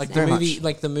things. Like now. the Very movie, much.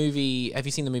 like the movie. Have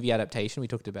you seen the movie adaptation? We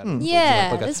talked about it. before,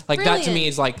 Yeah, on the podcast. it's like that to me brilliant.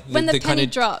 is like when the kind penny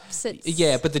of drops. It's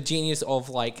yeah, but the genius of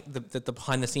the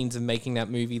behind the scenes of making that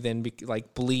movie then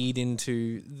bleed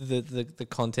into the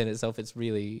content itself. It's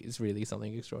really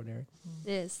something extraordinary.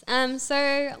 It is.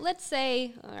 So let's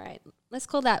say, all right, let's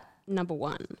call that number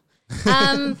 1.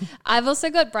 I've also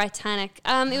got Britannic.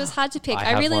 It was hard to pick. I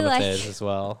have really one of like theirs as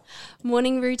well.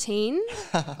 Morning Routine.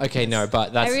 Okay, no,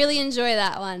 but that's I really enjoy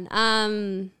that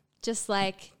one. Just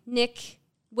like Nick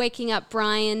waking up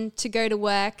Brian to go to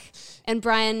work, and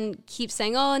Brian keeps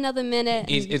saying, "Oh, another minute."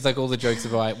 it's like all the jokes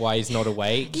about why he's not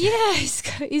awake. Yeah,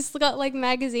 he's got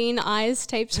magazine eyes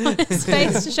taped on his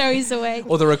face to show he's awake.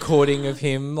 Or the recording of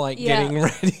him Yeah. getting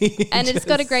ready. And it's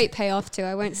got a great payoff too.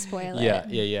 I won't spoil it.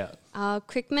 Yeah.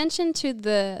 Quick mention to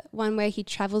the one where he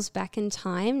travels back in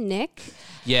time, Nick.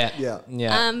 Yeah.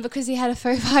 Because he had a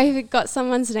faux pas, he got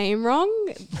someone's name wrong.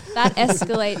 That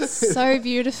escalates so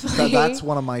beautifully. That's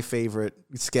one of my favorite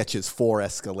sketches for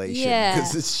escalation. Yeah.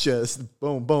 Because it's just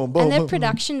boom, boom, boom. And their boom.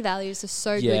 production values are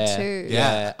so good Yeah, too.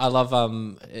 yeah. I love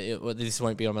this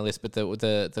won't be on my list, but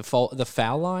the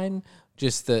foul line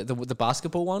just the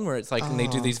basketball one where it's like, and they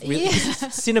do these really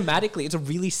cinematically. It's a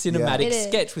really cinematic It is.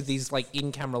 sketch with these like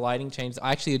in-camera lighting changes.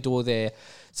 I actually adore their.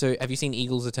 So have you seen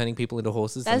Eagles Are Turning People into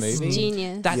Horses? That's the movie?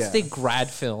 genius. That's Yeah. their grad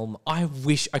film. I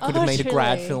wish I could have made a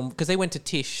grad truly. film because they went to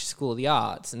Tisch School of the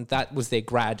Arts and that was their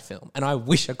grad film. And I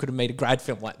wish I could have made a grad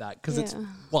film like that because it's Yeah.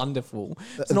 wonderful.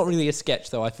 It's not really a sketch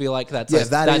though. I feel like that's Yes,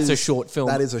 that's a is- short film.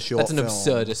 that is a short That's an film.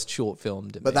 absurdist short film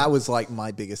to But me. that was like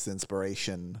my biggest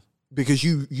inspiration because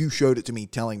you showed it to me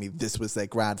telling me this was their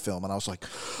grad film and I was like,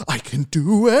 I can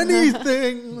do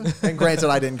anything. And granted,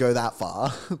 I didn't go that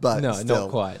far, but no, still. not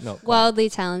quite. Not quite. Wildly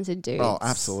talented dudes. Oh,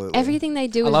 absolutely. Everything they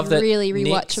do I love is that really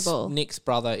rewatchable. Nick's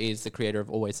brother is the creator of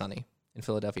Always Sunny in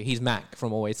Philadelphia. He's Mac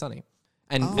from Always Sunny.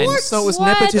 And, So it was What?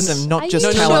 nepotism, not Are just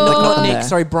you talent. sure? that got not them Nick. there.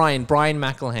 Sorry, Brian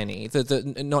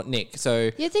McElhenney. Not Nick. So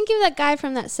You're thinking of that guy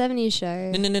from that 70s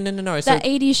show. no. So That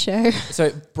 80s show.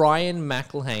 So Brian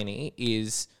McElhaney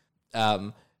is,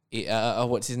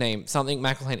 what's his name? Something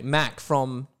McElhaney. Mac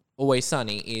from Always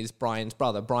Sunny is Brian's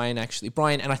brother. Brian,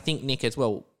 and I think Nick as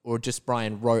well, or just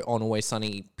Brian wrote on Always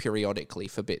Sunny periodically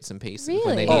for bits and pieces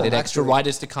when they Really? needed Oh, extra actually-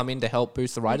 writers to come in to help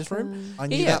boost the writers' room. I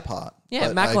knew Yeah. that part.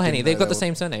 Yeah, but I McElhaney. didn't They've know got they the were-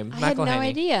 same surname. I had no McElhaney.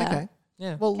 idea. Okay.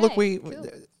 Yeah. Well, look, Okay,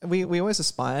 we always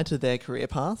aspire to their career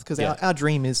path because Yeah. our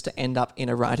dream is to end up in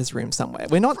a writer's room somewhere.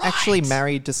 We're not actually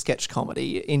married to sketch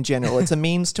comedy in general. It's a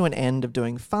means to an end of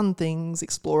doing fun things,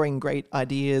 exploring great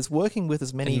ideas, working with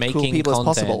as many And cool making people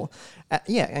content. as possible.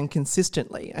 And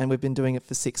consistently. And we've been doing it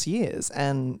for 6 years.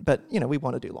 But we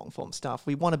want to do long form stuff.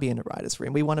 We want to be in a writer's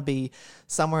room. We want to be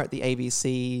somewhere at the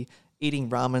ABC eating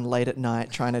ramen late at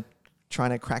night, trying to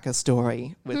crack a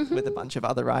story with a bunch of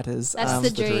other writers. That's the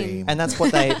dream. And that's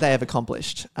what they have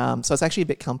accomplished. So it's actually a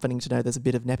bit comforting to know there's a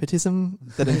bit of nepotism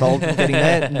that involved in getting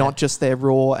there, not just their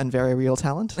raw and very real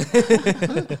talent.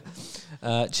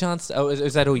 Chance,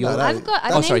 is that all yours? no.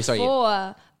 I've named sorry.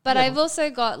 4, but I've also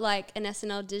got like an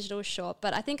SNL digital short,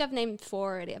 but I think I've named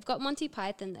 4 already. I've got Monty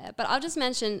Python there, but I'll just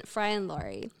mention Fry and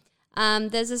Laurie.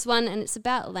 There's this one and it's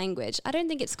about language. I don't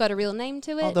think it's got a real name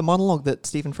to it. Oh, the monologue that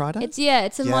Stephen Fry does? It's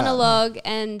a Yeah. monologue,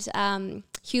 and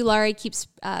Hugh Laurie keeps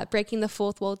breaking the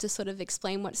fourth wall to sort of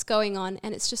explain what's going on,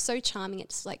 and it's just so charming.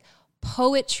 It's like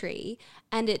poetry,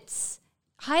 and it's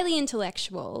highly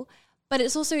intellectual, but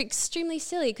it's also extremely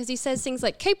silly because he says things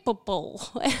like capable,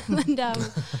 and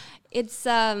it's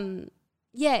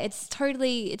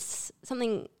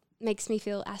something makes me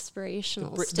feel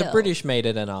aspirational. The still. British made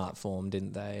it an art form,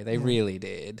 didn't they? They really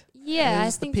did. yeah, I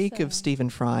It's the think peak so. of Stephen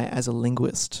Fry as a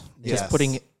linguist. Yes. Just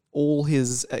putting all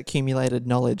his accumulated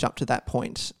knowledge up to that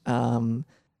point in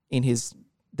his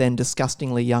then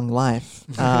disgustingly young life.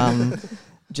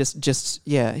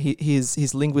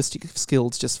 His linguistic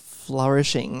skills just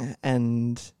flourishing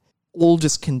and all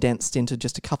just condensed into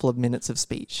just a couple of minutes of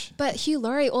speech. But Hugh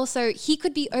Laurie also, he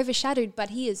could be overshadowed,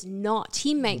 but he is not.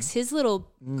 He makes his little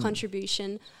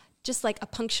contribution just like a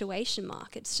punctuation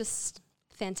mark. It's just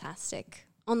fantastic.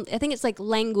 I think it's like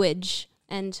language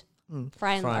and Fry and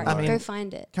Fry and Laurie. Laurie. Go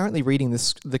find it. Currently reading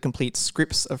the complete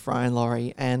scripts of Fry and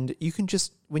Laurie, and you can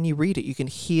just, when you read it, you can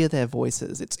hear their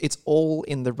voices. It's all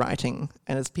in the writing,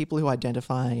 and it's people who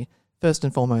identify first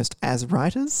and foremost as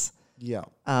writers. Yeah.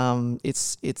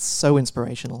 It's so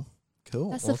inspirational. Cool.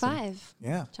 That's Awesome. the 5.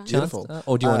 Yeah. Chance? Beautiful.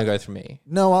 Or do you want to go through me?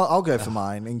 No, I'll go for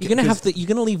mine. And You're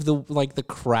gonna leave the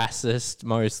crassest,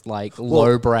 most like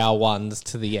lowbrow ones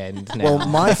to the end. Now, Well,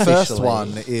 my first officially.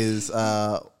 one is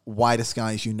Whitest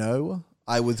Guys You Know.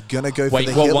 I was going to go for Wait,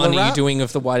 the what Hitler one are you rap. doing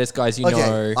of the whitest guys you Okay,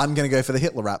 know? I'm going to go for the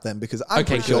Hitler rap then because I'm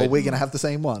Okay, pretty sure good. we're going to have the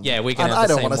same one. Yeah, we're gonna And have I the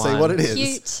don't same want to say one. what it is.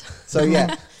 Cute. So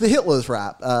yeah, the Hitler's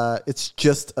rap. It's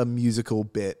just a musical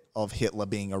bit of Hitler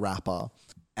being a rapper,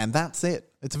 and that's it.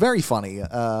 It's very funny.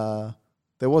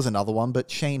 There was another one, but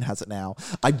Shane has it now.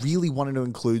 I really wanted to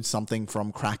include something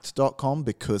from Cracked.com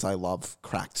because I love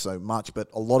Cracked so much, but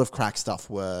a lot of Cracked stuff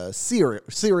were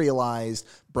serialized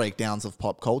breakdowns of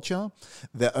pop culture.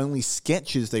 The only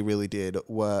sketches they really did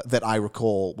that I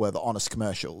recall were the Honest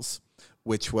commercials,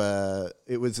 it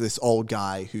was this old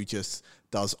guy who just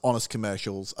does honest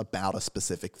commercials about a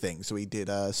specific thing. So he did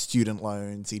student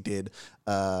loans, he did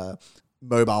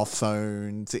mobile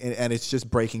phones, and it's just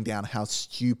breaking down how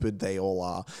stupid they all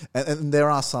are. And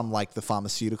there are some like the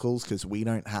pharmaceuticals, because we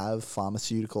don't have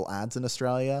pharmaceutical ads in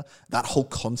Australia. That whole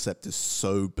concept is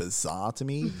so bizarre to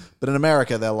me. But in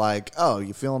America, they're like, oh,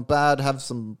 you feeling bad? Have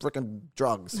some freaking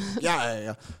drugs.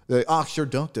 Yeah. They ask your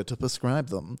doctor to prescribe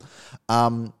them.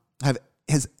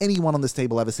 Has anyone on this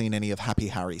table ever seen any of Happy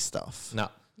Harry's stuff? No.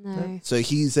 No. So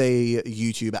he's a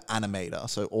YouTuber animator.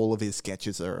 So all of his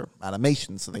sketches are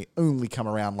animations. So they only come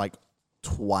around like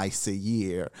twice a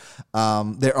year.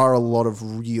 There are a lot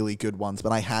of really good ones,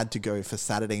 but I had to go for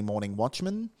Saturday Morning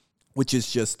Watchmen, which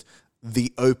is just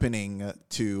the opening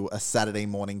to a Saturday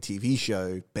morning TV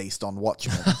show based on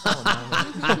Watchmen.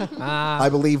 I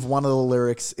believe one of the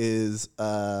lyrics is,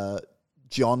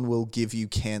 John will give you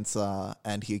cancer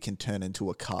and he can turn into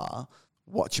a car.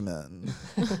 Watchmen.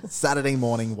 Saturday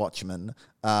Morning Watchmen.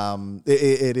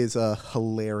 It is a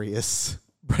hilarious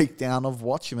breakdown of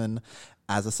Watchmen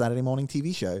as a Saturday morning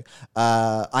TV show.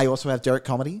 I also have Derek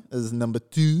Comedy as number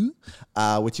 2,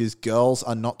 which is Girls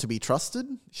Are Not to Be Trusted.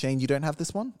 Shane, you don't have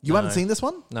this one? You haven't seen this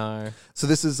one? No. So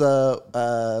this is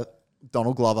Donald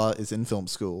Glover is in film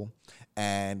school,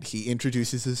 and he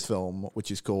introduces his film,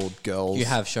 which is called Girls. You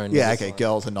have shown me Yeah, this okay. one.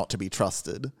 Girls Are Not to Be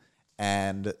Trusted.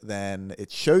 And then it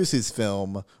shows his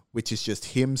film, which is just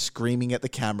him screaming at the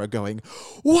camera going,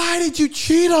 "Why did you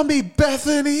cheat on me,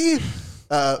 Bethany?"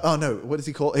 Oh no, what does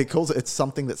he call it? It's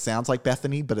something that sounds like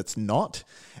Bethany, but it's not.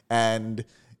 And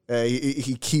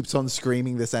he keeps on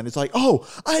screaming this, and it's like, "Oh,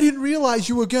 I didn't realize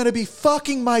you were going to be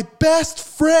fucking my best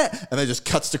friend." And then it just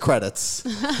cuts to credits.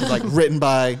 It's like written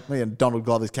by Donald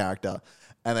Glover's character.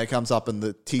 And then it comes up, and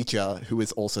the teacher, who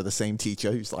is also the same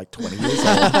teacher, who's like 20 years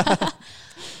old,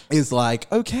 is like,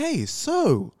 "Okay,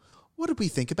 so what did we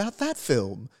think about that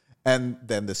film?" And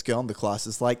then this girl in the class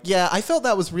is like, "Yeah, I felt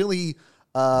that was really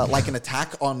like an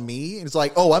attack on me." And it's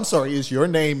like, "Oh, I'm sorry, is your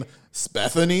name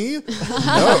Bethany?"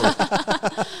 No.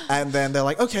 And then they're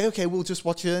like, okay, we'll just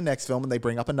watch your next film. And they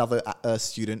bring up another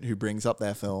student who brings up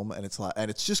their film, and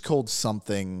it's just called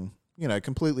something,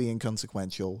 completely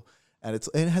inconsequential. And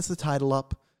it has the title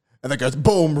up, and then goes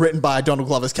boom, written by Donald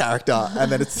Glover's character,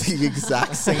 and then it's the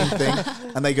exact same thing.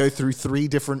 And they go through 3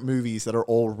 different movies that are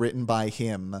all written by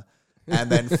him.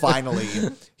 And then finally,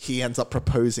 he ends up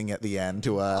proposing at the end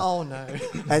to her. Oh, no.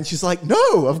 And she's like,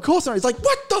 "No, of course not." He's like,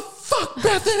 "What the fuck,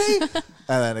 Bethany?"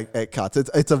 And then it cuts.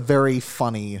 It's a very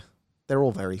funny. They're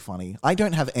all very funny. I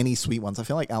don't have any sweet ones. I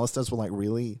feel like Alistair's were like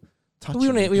really touching.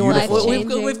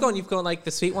 Life-changing. You've got like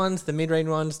the sweet ones, the mid-range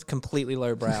ones, completely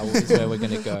lowbrow is where we're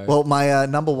going to go. Well, my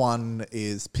number 1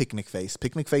 is Picnic Face.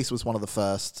 Picnic Face was one of the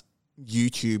first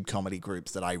YouTube comedy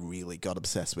groups that I really got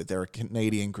obsessed with. They're a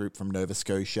Canadian group from Nova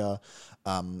Scotia.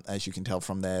 As you can tell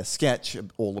from their sketch,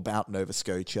 all about Nova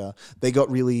Scotia. They got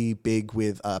really big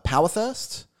with Power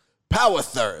Thirst. Power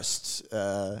Thirst.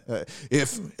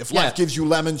 If life gives you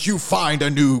lemons, you find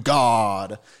a new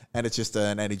god. And it's just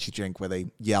an energy drink where they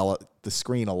yell at the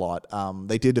screen a lot.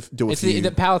 They did do a few.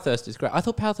 The Power Thirst is great. I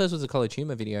thought Power Thirst was a College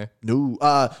Humor video. No.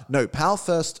 Power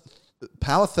Thirst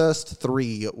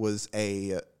 3 was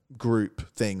a group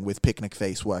thing with Picnic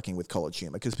Face working with College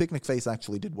Humor, because Picnic Face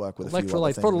actually did work with a few other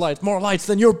Electrolytes, things. protolites, more lights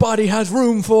than your body has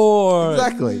room for.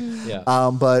 Exactly.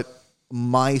 Yeah. But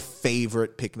my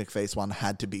favorite Picnic Face one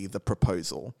had to be The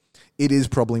Proposal. It is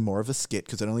probably more of a skit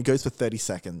because it only goes for 30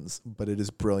 seconds, but it is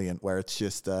brilliant, where it's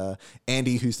just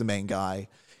Andy, who's the main guy.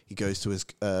 He goes to his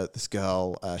this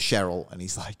girl, Cheryl, and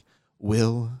he's like,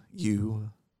 "Will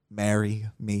you marry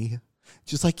me?"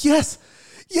 She's like,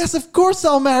 Yes, of course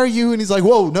I'll marry you. And he's like,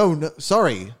 "Whoa, no,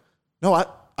 sorry. No,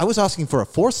 I was asking for a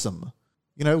foursome.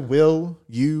 Will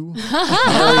you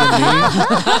marry me?"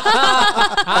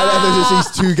 And there's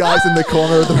just these 2 guys in the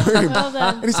corner of the room. Well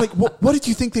done. And he's like, what did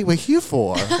you think they were here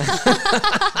for?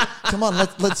 Come on,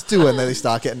 let's do it. And then they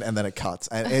start getting, and then it cuts.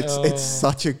 And it's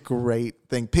such a great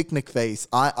thing. Picnic Face.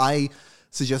 I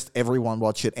suggest everyone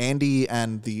watch it. Andy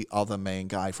and the other main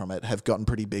guy from it have gotten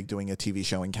pretty big doing a TV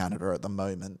show in Canada at the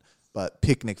moment. But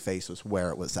Picnic Face was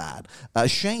where it was at.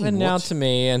 Shane, And now to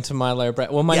me and to my low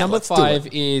breath. Well, my number let's do 5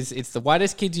 it. is it's the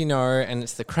whitest kid you know, and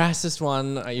it's the crassest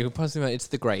one. You could possibly it's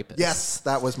the Grape. Yes,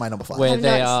 that was my number 5. Where I've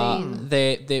they not are seen.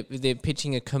 they're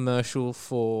pitching a commercial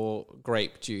for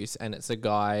grape juice, and it's a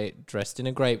guy dressed in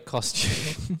a grape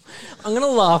costume. I'm gonna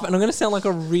laugh, and I'm gonna sound like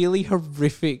a really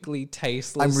horrifically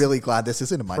tasteless. I'm really glad this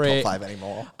isn't in my Prick. top 5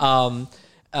 anymore.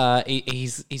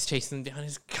 He's chasing them down.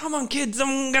 He's, "Come on, kids,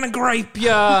 I'm gonna grape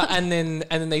ya!" and then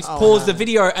they pause the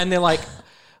video, and they're like,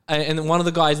 and then one of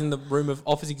the guys in the room of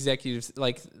office executives,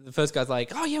 like the first guy's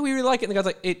like, "Oh yeah, we really like it," and the guy's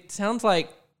like, "It sounds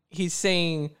like he's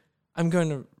saying, I'm going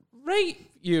to rape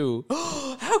you."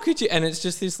 How could you? And it's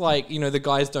just this like, the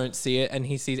guys don't see it, and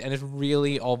he sees, and it's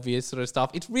really obvious sort of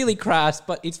stuff. It's really crass,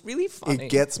 but it's really funny. It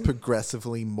gets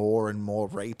progressively more and more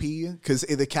rapey because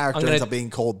the character ends up being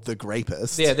called the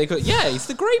Grapist. Yeah, he's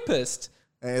the grapist.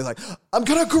 And he's like, "I'm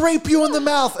gonna grape you in the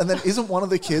mouth," and then isn't one of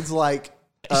the kids like,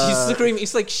 She's screaming.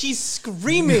 It's like she's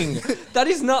screaming. That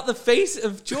is not the face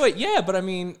of joy. Yeah, but I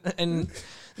mean, and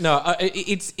No,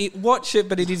 watch it,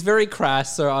 but it is very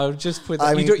crass. So I'll just put.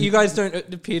 I mean- you guys don't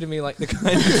appear to me like the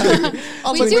kind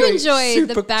of. We do enjoy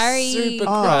the Barry super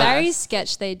crass. Barry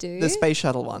sketch they do. The space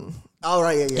shuttle one. Oh,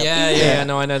 right, Yeah.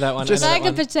 No, I know that one. Just I know Bag that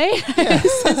of one.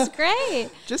 potatoes. That's great.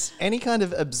 Just any kind of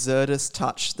absurdist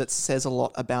touch that says a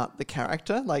lot about the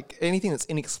character. Like anything that's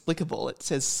inexplicable, it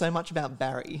says so much about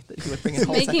Barry that he would bring a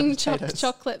whole sack of Making potatoes.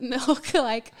 chocolate milk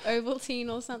like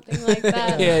Ovaltine or something like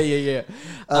that.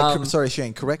 Yeah. sorry,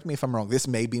 Shane, correct me if I'm wrong. This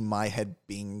may be my head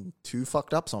being too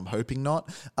fucked up, so I'm hoping not.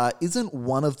 Isn't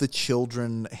one of the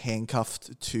children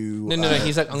handcuffed to No.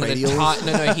 He's like, I'm going to radials?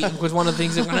 tie. No. He was one of the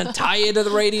things. I'm going to tie you to the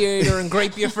radiator and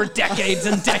grape you for decades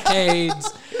and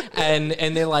decades.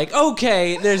 And they're like,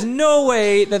 okay, there's no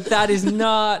way that is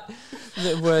not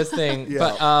the worst thing. Yeah.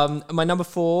 But my number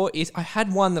 4 is, I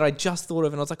had one that I just thought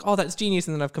of and I was like, oh, that's genius,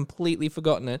 and then I've completely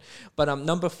forgotten it. But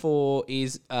number 4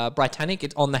 is Britannic.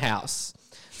 It's On the House.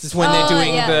 This is when they're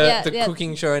doing the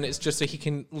cooking show, and it's just so he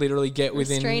can literally get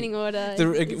within Restraining order.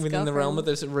 within the realm of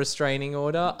this restraining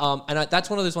order. That's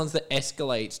one of those ones that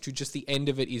escalates to just the end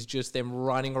of it is just them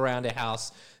running around a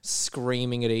house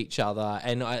screaming at each other,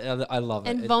 and I love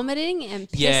it. And vomiting and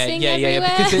pissing Yeah,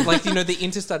 everywhere. because it, like, the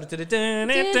intro started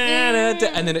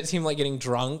and then it's him like getting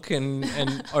drunk and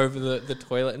over the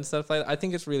toilet and stuff like that. I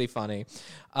think it's really funny.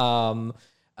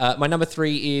 My number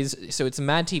 3 is, so it's a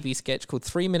Mad TV sketch called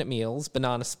 3-Minute Meals,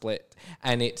 Banana Split.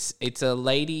 And it's a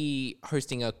lady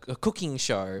hosting a cooking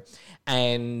show,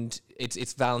 and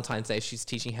it's Valentine's Day. She's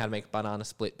teaching how to make a banana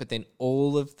split, but then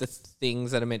all of the things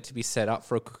that are meant to be set up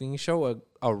for a cooking show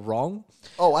are wrong.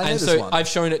 Oh, I know and this so one. I've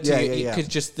shown it to you. Yeah. Because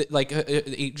just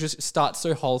it just starts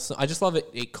so wholesome. I just love it.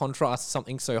 It contrasts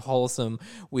something so wholesome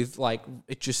with like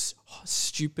it just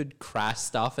stupid crass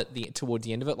stuff toward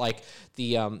the end of it. Like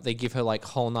they give her like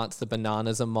whole nuts. The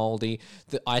bananas are moldy.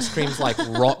 The ice cream's like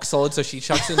rock solid. So she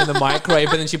chucks it in the microwave,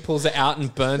 but then she pulls it out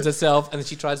and burns herself. And then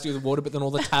she tries to do the water, but then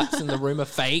all the taps in the room are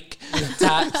fake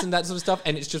taps and that sort of stuff.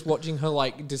 And it's just watching her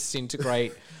like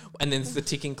disintegrate. And then it's the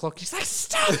ticking clock. She's like,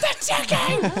 stop the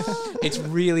ticking! It's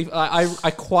really,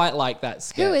 I quite like that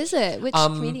sketch. Who is it? Which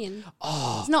comedian?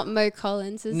 It's not Mo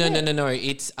Collins, is it? No.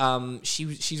 It's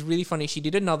she's really funny. She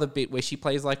did another bit where she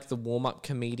plays like the warm-up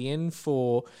comedian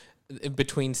for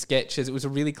between sketches. It was a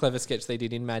really clever sketch they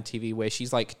did in Mad TV where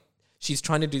she's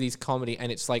trying to do these comedy,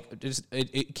 and it's like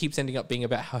it keeps ending up being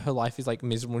about how her life is like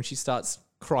miserable, and she starts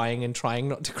crying and trying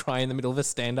not to cry in the middle of a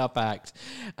stand-up act.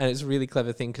 And it's a really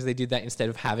clever thing because they did that instead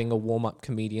of having a warm-up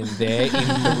comedian there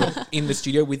in the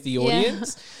studio with the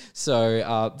audience.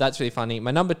 So that's really funny. My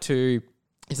number 2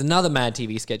 is another Mad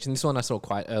TV sketch, and this one I saw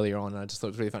quite earlier on, and I just thought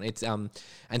it was really fun. It's and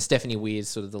Stephanie Weir's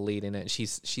sort of the lead in it.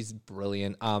 She's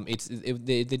brilliant.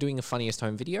 They're doing a funniest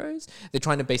home videos. They're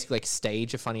trying to basically like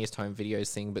stage a funniest home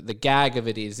videos thing, but the gag of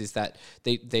it is that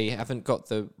they haven't got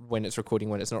the when it's recording,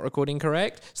 when it's not recording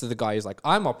correct. So the guy is like,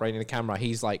 I'm operating the camera.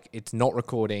 He's like, it's not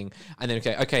recording, and then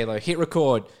okay, like, hit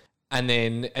record. And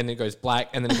then it goes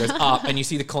black, and then it goes up, and you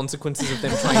see the consequences of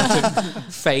them trying to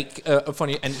fake a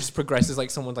funny, and it just progresses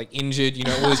like someone's like injured,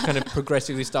 all this kind of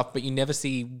progressively stuff, but you never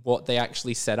see what they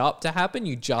actually set up to happen.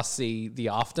 You just see the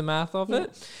aftermath of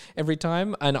it every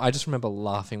time. And I just remember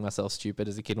laughing myself stupid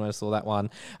as a kid when I saw that one.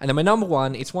 And then my number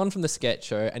 1, it's one from the sketch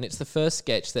show, and it's the first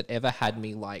sketch that ever had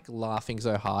me like laughing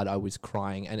so hard I was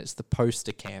crying, and it's the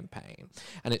poster campaign.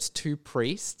 And it's 2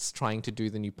 priests trying to do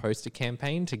the new poster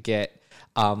campaign to get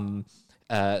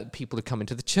people to come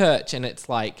into the church, and it's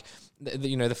like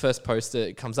the first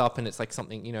poster comes up and it's like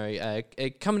something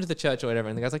come into the church or whatever,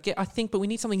 and the guy's like, yeah, I think, but we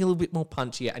need something a little bit more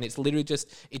punchier, and it's literally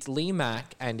just it's Lee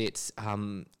Mack and it's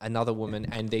another woman,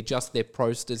 and their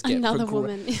posters get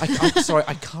woman. I'm sorry,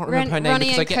 I can't remember her name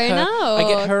because I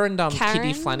get her and Karen?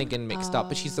 Kitty Flanagan mixed up,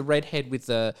 but she's the redhead with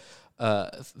the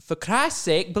for Christ's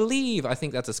sake, believe. I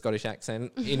think that's a Scottish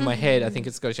accent in my head. I think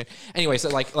it's Scottish. Anyway, so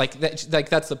like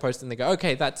that's the post, and they go,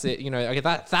 okay, that's it. Okay,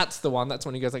 that's the one. That's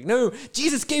when he goes like, no,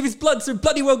 Jesus gave his blood, so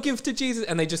bloody well give to Jesus.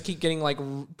 And they just keep getting like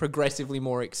progressively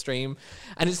more extreme.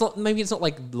 And it's not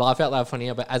like laugh out loud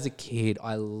funnier, but as a kid,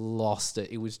 I lost it.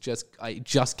 I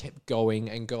just kept going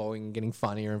and going, getting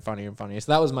funnier and funnier and funnier.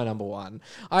 So that was my number 1.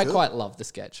 I quite loved the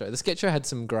sketch show. The sketch show had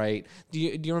some great. Do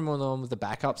you remember the one with the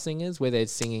backup singers where they're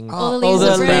singing? All the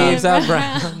leaves are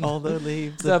brown. All the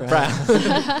leaves are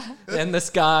brown. And the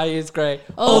sky is grey.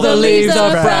 All the leaves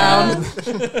are brown.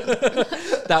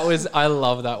 I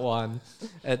love that one.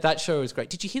 That show was great.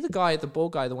 Did you hear the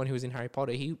bald guy, the one who was in Harry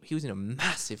Potter? He was in a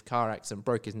massive car accident,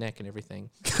 broke his neck and everything.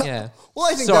 Yeah. Well,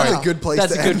 I think that's a good place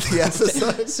to end the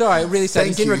episode. Sorry, really sad.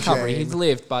 He's in Thank you, recovery. Shane. He's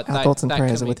lived, but Our thoughts and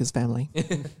prayers are with his family.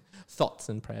 Thoughts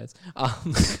and prayers.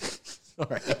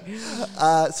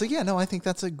 So yeah, no, I think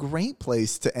that's a great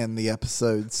place to end the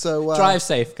episode. So Drive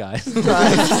safe, guys.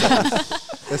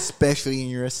 especially in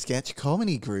your sketch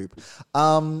comedy group.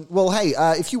 Well, hey,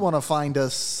 if you want to find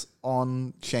us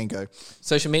on Shango.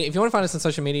 Social media. If you want to find us on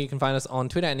social media, you can find us on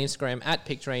Twitter and Instagram at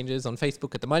Picture Rangers, on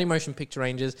Facebook at the Mighty Motion Picture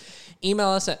Rangers. Email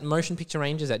us at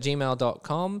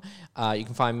motionpicturerangers@gmail.com. You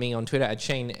can find me on Twitter at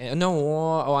Shane. I'm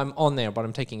on there, but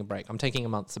I'm taking a break. I'm taking a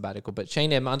month sabbatical. But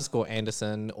Shane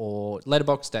M_Anderson or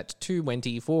letterboxed at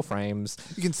 224 frames.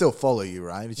 You can still follow you,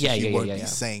 right? It's just you won't be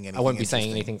saying anything. I won't be saying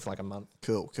interesting. anything for like a month.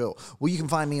 Cool. Well, you can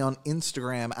find me on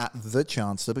Instagram at The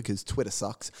Chancellor because Twitter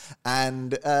sucks.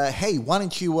 And hey, why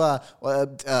don't you...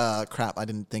 crap, I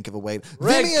didn't think of a way.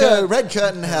 Vimeo, Red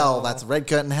Curtain Hell. That's Red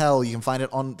Curtain Hell. You can find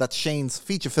it on... That's Shane's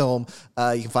feature film.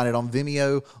 You can find it on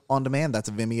Vimeo On Demand. That's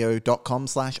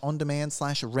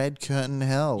vimeo.com/ondemand/Red Curtain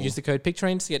Hell. Use the code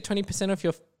PictureRangers to get 20% off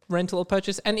your rental or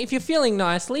purchase. And if you're feeling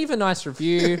nice, leave a nice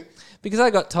review because I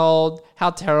got told how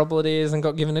terrible it is and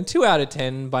got given a 2 out of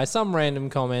 10 by some random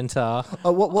commenter.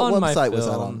 What website was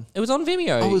that on? It was on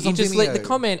Vimeo. Oh, it was on just Vimeo. let the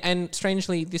comment, and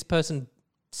strangely, this person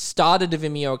started a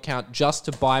Vimeo account just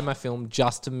to buy my film,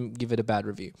 just to give it a bad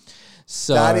review.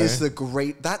 So That is the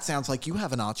great... That sounds like you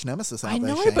have an arch nemesis out I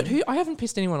there, know, Shane. but I haven't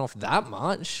pissed anyone off that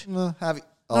much. Have you...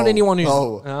 Not anyone who's...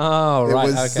 Oh, right.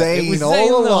 was okay. Zane It was all Zane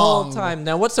the whole along. time.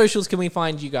 Now, what socials can we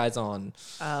find you guys on?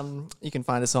 You can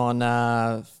find us on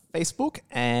Facebook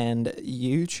and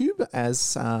YouTube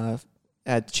as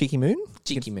Cheeky Moon.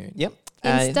 Cheeky Moon. Yep.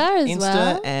 Insta as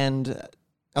well. And...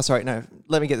 oh, sorry, no.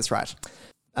 Let me get this right.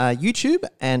 YouTube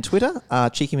and Twitter are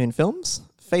Cheeky Moon Films.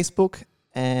 Facebook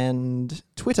and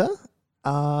Twitter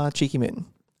are Cheeky Moon.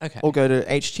 Okay. Or go to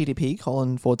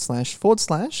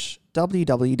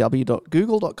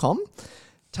http://www.google.com.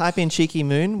 Type in Cheeky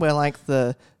Moon. We're like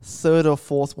the third or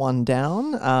fourth one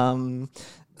down.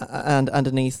 And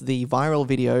underneath the viral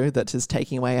video that is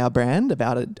taking away our brand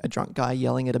about a drunk guy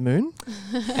yelling at a moon.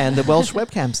 And the Welsh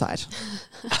webcam site.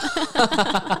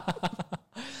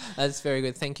 That's very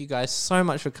good. Thank you guys so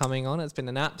much for coming on. It's been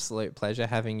an absolute pleasure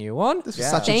having you on. This was Yeah.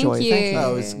 such a Thank joy. you. Thank you.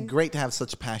 Oh, it's great to have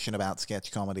such passion about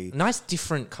sketch comedy. Nice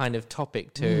different kind of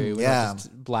topic too. We're yeah. not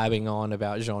just blabbing on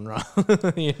about genre.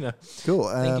 you know. Cool.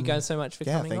 Thank you guys so much for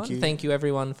coming thank on. you. Thank you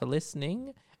everyone for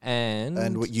listening. And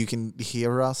And you can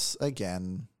hear us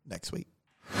again next week.